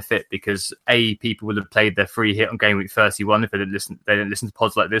big benefit because A, people would have played their free hit on game week 31 if they didn't listen to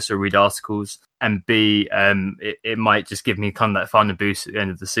pods like this or read articles, and B, it might just give me kind of that final boost at the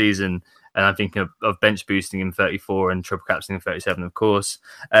end of the season. And I'm thinking of bench boosting in 34 and triple capsing in 37, of course.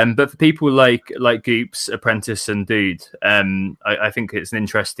 But for people like Goops, Apprentice, and Dude, I think it's an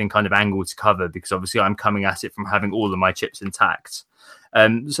interesting kind of angle to cover because obviously I'm coming at it from having all of my chips intact.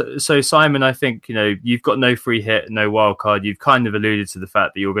 So Simon, I think you've got no free hit, no wild card. You've kind of alluded to the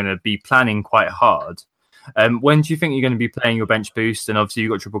fact that you're going to be planning quite hard. When do you think you're going to be playing your bench boost? And obviously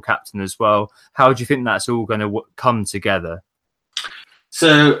you've got triple captain as well. How do you think that's all going to come together?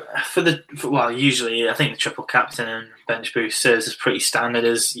 So usually I think the triple captain and bench boost serves as pretty standard,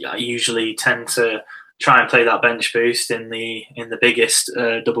 as I usually tend to try and play that bench boost in the biggest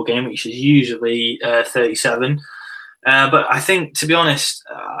double game, which is usually 37. But I think, to be honest,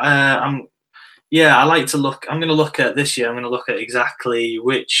 I'm going to look at this year. I'm going to look at exactly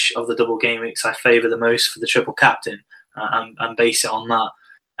which of the double game weeks I favour the most for the triple captain and base it on that.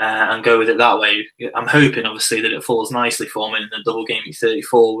 And go with it that way. I'm hoping, obviously, that it falls nicely for me in the double game week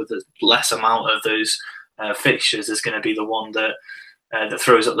 34 with the less amount of those fixtures is going to be the one that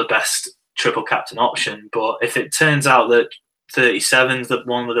throws up the best triple captain option. But if it turns out that 37 is the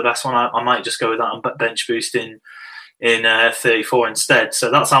one with the best one, I might just go with that and bench boost in 34 instead. So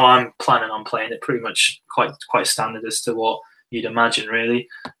that's how I'm planning on playing it. Pretty much quite standard as to what you'd imagine, really.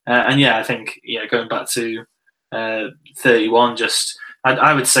 I think going back to 31, just.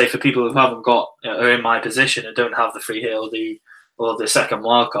 I would say for people who haven't got are in my position and don't have the free hit or the second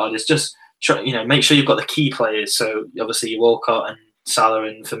wild card, is just make sure you've got the key players. So obviously your Walcott and Salah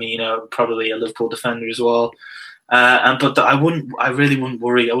and Firmino, probably a Liverpool defender as well. But I really wouldn't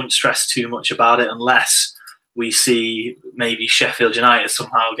worry. I wouldn't stress too much about it unless we see maybe Sheffield United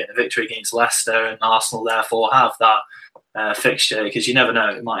somehow get a victory against Leicester and Arsenal therefore have that fixture, because you never know,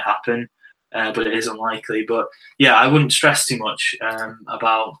 it might happen. But it is unlikely. But yeah, I wouldn't stress too much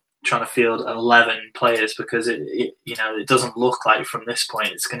about trying to field 11 players because it doesn't look like from this point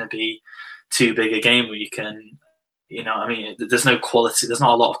it's going to be too big a game where you can, there's no quality. There's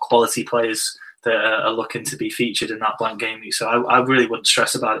not a lot of quality players that are looking to be featured in that blank game week. So I really wouldn't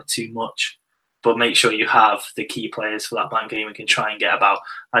stress about it too much. But make sure you have the key players for that blank game. We can try and get about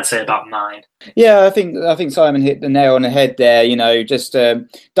 9. Yeah, I think Simon hit the nail on the head there. Just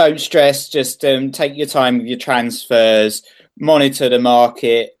don't stress. Just take your time with your transfers. Monitor the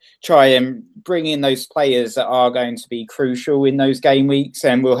market. Try and bring in those players that are going to be crucial in those game weeks,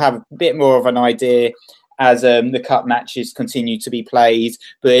 and we'll have a bit more of an idea as the cup matches continue to be played.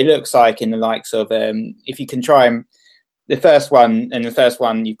 But it looks like in the likes of if you can try and the first one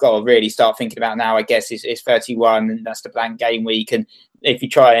you've got to really start thinking about now, I guess, is 31, and that's the blank game week. And if you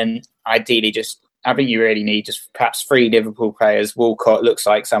try and ideally I think you really need just perhaps 3 Liverpool players. Walcott looks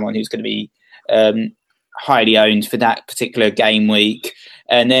like someone who's going to be highly owned for that particular game week,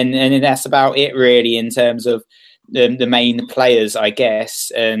 and then that's about it really in terms of the main players, I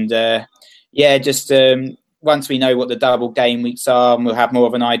guess. And once we know what the double game weeks are, and we'll have more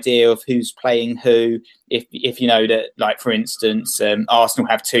of an idea of who's playing who. If you know that, like for instance, Arsenal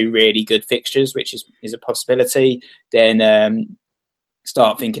have 2 really good fixtures, which is a possibility, then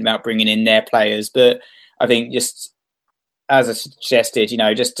start thinking about bringing in their players. But I think, just as I suggested,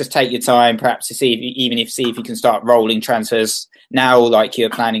 just take your time, perhaps to see if you can start rolling transfers now, like you're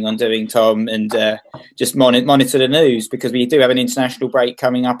planning on doing, Tom, and just monitor the news, because we do have an international break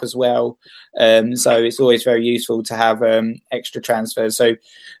coming up as well. So it's always very useful to have extra transfers. So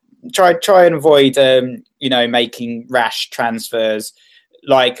try and avoid making rash transfers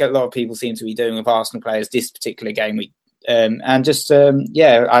like a lot of people seem to be doing with Arsenal players this particular game week.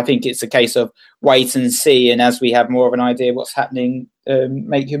 I think it's a case of wait and see, and as we have more of an idea what's happening,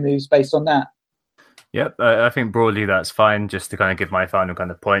 make your moves based on that. Yep, I think broadly that's fine. Just to kind of give my final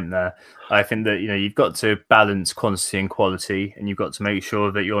kind of point there, I think that you've got to balance quantity and quality, and you've got to make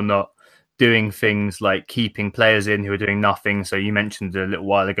sure that you're not doing things like keeping players in who are doing nothing. So you mentioned a little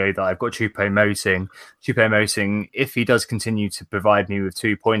while ago that I've got Choupo-Moting. Choupo-Moting, if he does continue to provide me with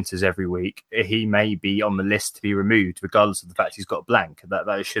 2 pointers every week, he may be on the list to be removed, regardless of the fact he's got a blank.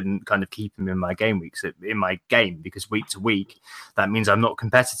 That shouldn't kind of keep him in my game weeks, in my game, because week to week, that means I'm not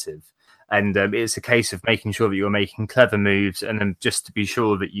competitive. And it's a case of making sure that you're making clever moves, and then just to be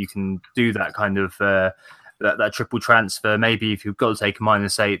sure that you can do that kind of that triple transfer. Maybe if you've got to take a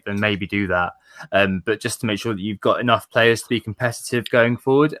 -8, then maybe do that. But just to make sure that you've got enough players to be competitive going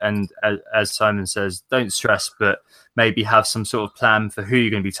forward. And as Simon says, don't stress, but maybe have some sort of plan for who you're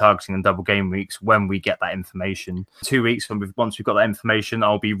going to be targeting in double game weeks when we get that information. 2 weeks, once we've got that information,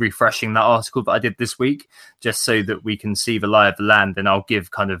 I'll be refreshing that article that I did this week, just so that we can see the lie of the land. And I'll give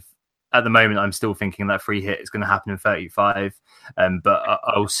kind of, at the moment, I'm still thinking that free hit is going to happen in 35. But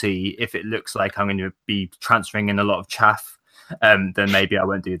I'll see if it looks like I'm going to be transferring in a lot of chaff. Then maybe I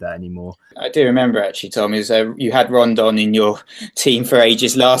won't do that anymore. I do remember, actually, Tom, you had Rondon in your team for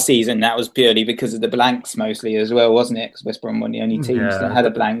ages last season. That was purely because of the blanks mostly as well, wasn't it? Because West Brom were the only teams that had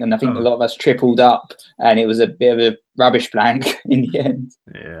a blank. And I think a lot of us tripled up, and it was a bit of a rubbish blank in the end.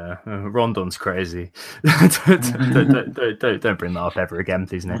 Yeah, Rondon's crazy. don't bring that up ever again,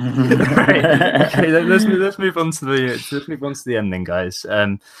 please, Nick. Right. Okay, let's move on to the end then, guys.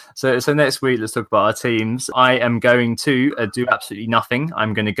 So next week, let's talk about our teams. I am going to do absolutely nothing.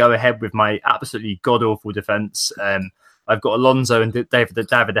 I'm going to go ahead with my absolutely god awful defense. I've got Alonso and David De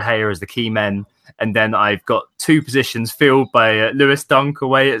Gea as the key men. And then I've got 2 positions filled by Lewis Dunk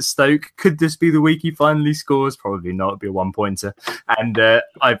away at Stoke. Could this be the week he finally scores? Probably not. It'll be a 1-pointer. And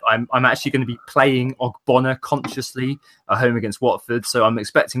I'm actually going to be playing Ogbonna consciously at home against Watford. So I'm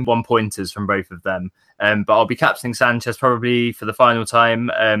expecting 1-pointers from both of them. But I'll be captaining Sanchez probably for the final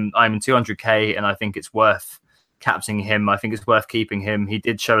time. I'm in 200k, and I think it's worth captaining him. I think it's worth keeping him. He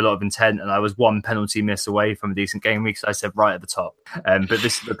did show a lot of intent, and I was 1 penalty miss away from a decent game week, so I said right at the top. But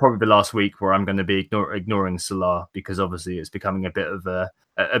this is probably the last week where I'm going to be ignoring Salah, because obviously it's becoming a bit of a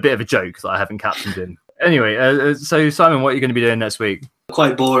joke that I haven't captained him. Anyway, so Simon, what are you going to be doing next week?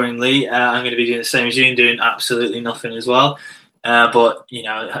 Quite boringly, I'm going to be doing the same as you, doing absolutely nothing as well. But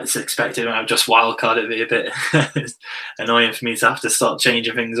it's expected when I've just wildcard. It'd be a bit annoying for me to have to start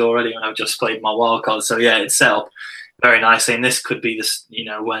changing things already when I've just played my wildcard. So yeah, it's set up very nicely, and this could be this,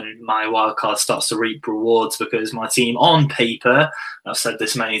 when my wildcard starts to reap rewards, because my team on paper, I've said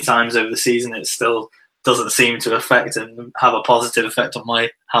this many times over the season, it still doesn't seem to affect and have a positive effect on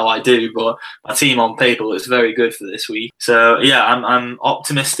how I do, but my team on paper looks very good for this week. So yeah, I'm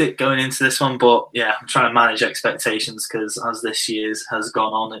optimistic going into this one, but yeah, I'm trying to manage expectations, because as this year's has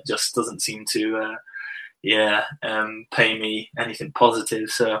gone on, it just doesn't seem to pay me anything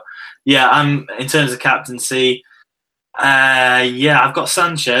positive. So yeah, I'm in terms of captaincy. I've got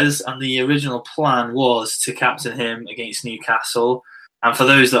Sanchez, and the original plan was to captain him against Newcastle. And for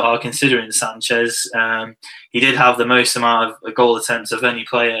those that are considering Sanchez, he did have the most amount of goal attempts of any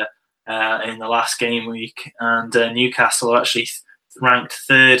player in the last game week. And Newcastle are actually ranked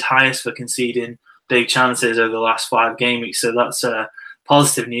 3rd highest for conceding big chances over the last 5 game weeks. So that's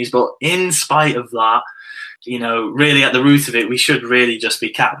positive news. But in spite of that, really at the root of it, we should really just be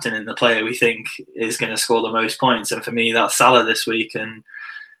captaining the player we think is going to score the most points. And for me, that's Salah this week. And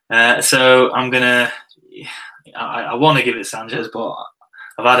so I'm going to... I want to give it Sanchez, but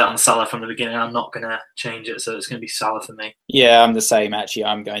I've had it on Salah from the beginning. I'm not going to change it, so it's going to be Salah for me. Yeah, I'm the same, actually.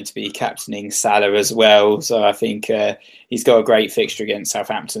 I'm going to be captaining Salah as well. So I think he's got a great fixture against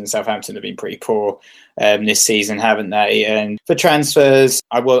Southampton. Southampton have been pretty poor this season, haven't they? And for transfers,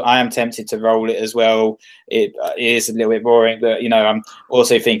 I am tempted to roll it as well. It is a little bit boring, but, I'm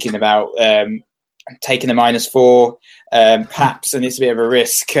also thinking about taking the -4, perhaps, and it's a bit of a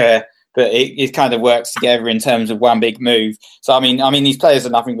risk. But it kind of works together in terms of one big move. So, I mean, these players are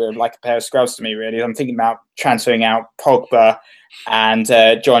nothing but like a pair of scrubs to me, really. I'm thinking about transferring out Pogba and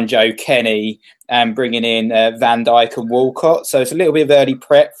John Joe Kenny and bringing in Van Dijk and Walcott. So it's a little bit of early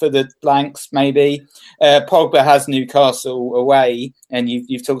prep for the blanks, maybe. Pogba has Newcastle away, and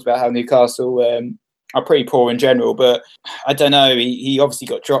you've talked about how Newcastle are pretty poor in general. But I don't know. He obviously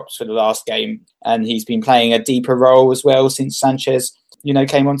got dropped for the last game, and he's been playing a deeper role as well since Sanchez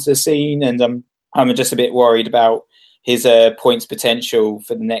came onto the scene, and I'm just a bit worried about his points potential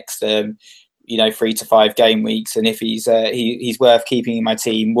for the next 3 to 5 game weeks, and if he's worth keeping in my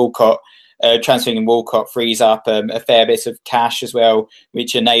team. Transferring in Walcott frees up a fair bit of cash as well,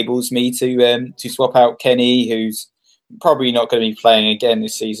 which enables me to swap out Kenny, who's probably not going to be playing again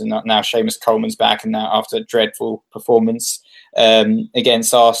this season. Now Seamus Coleman's back, and now after a dreadful performance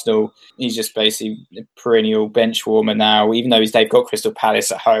against Arsenal, he's just basically a perennial bench warmer now. Even though they've got Crystal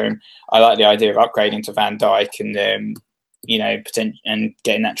Palace at home, I like the idea of upgrading to Van Dijk and and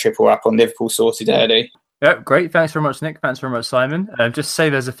getting that triple up on Liverpool sorted early. Yep, great. Thanks very much, Nick. Thanks very much, Simon. Just to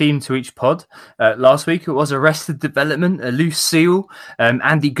say there's a theme to each pod. Last week it was Arrested Development, a loose seal.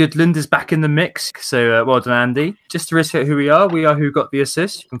 Andy Goodland is back in the mix. So well done, Andy. Just to reiterate who we are Who Got the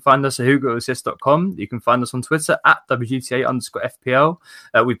Assist. You can find us at whogotassist.com. You can find us on Twitter at WGTA_FPL.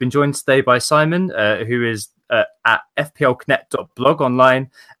 We've been joined today by Simon, who is at fplconnect.blog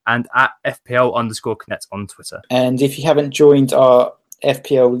online and at fpl_connect on Twitter. And if you haven't joined our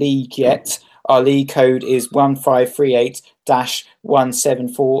FPL League yet, our league code is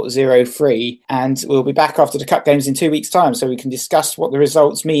 1538-17403, and we'll be back after the cup games in 2 weeks' time, so we can discuss what the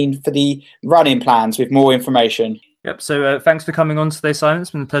results mean for the run-in plans with more information. Yep. So thanks for coming on today, Simon. It's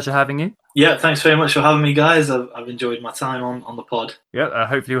been a pleasure having you. Yeah, thanks very much for having me, guys. I've enjoyed my time on the pod. Yeah,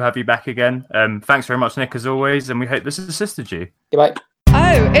 hopefully we'll have you back again. Thanks very much, Nick, as always, and we hope this has assisted you. Goodbye.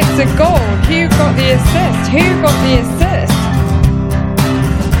 Oh, it's a goal. Who got the assist? Who got the assist?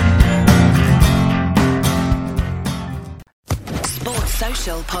 Sports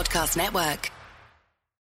Social Podcast Network.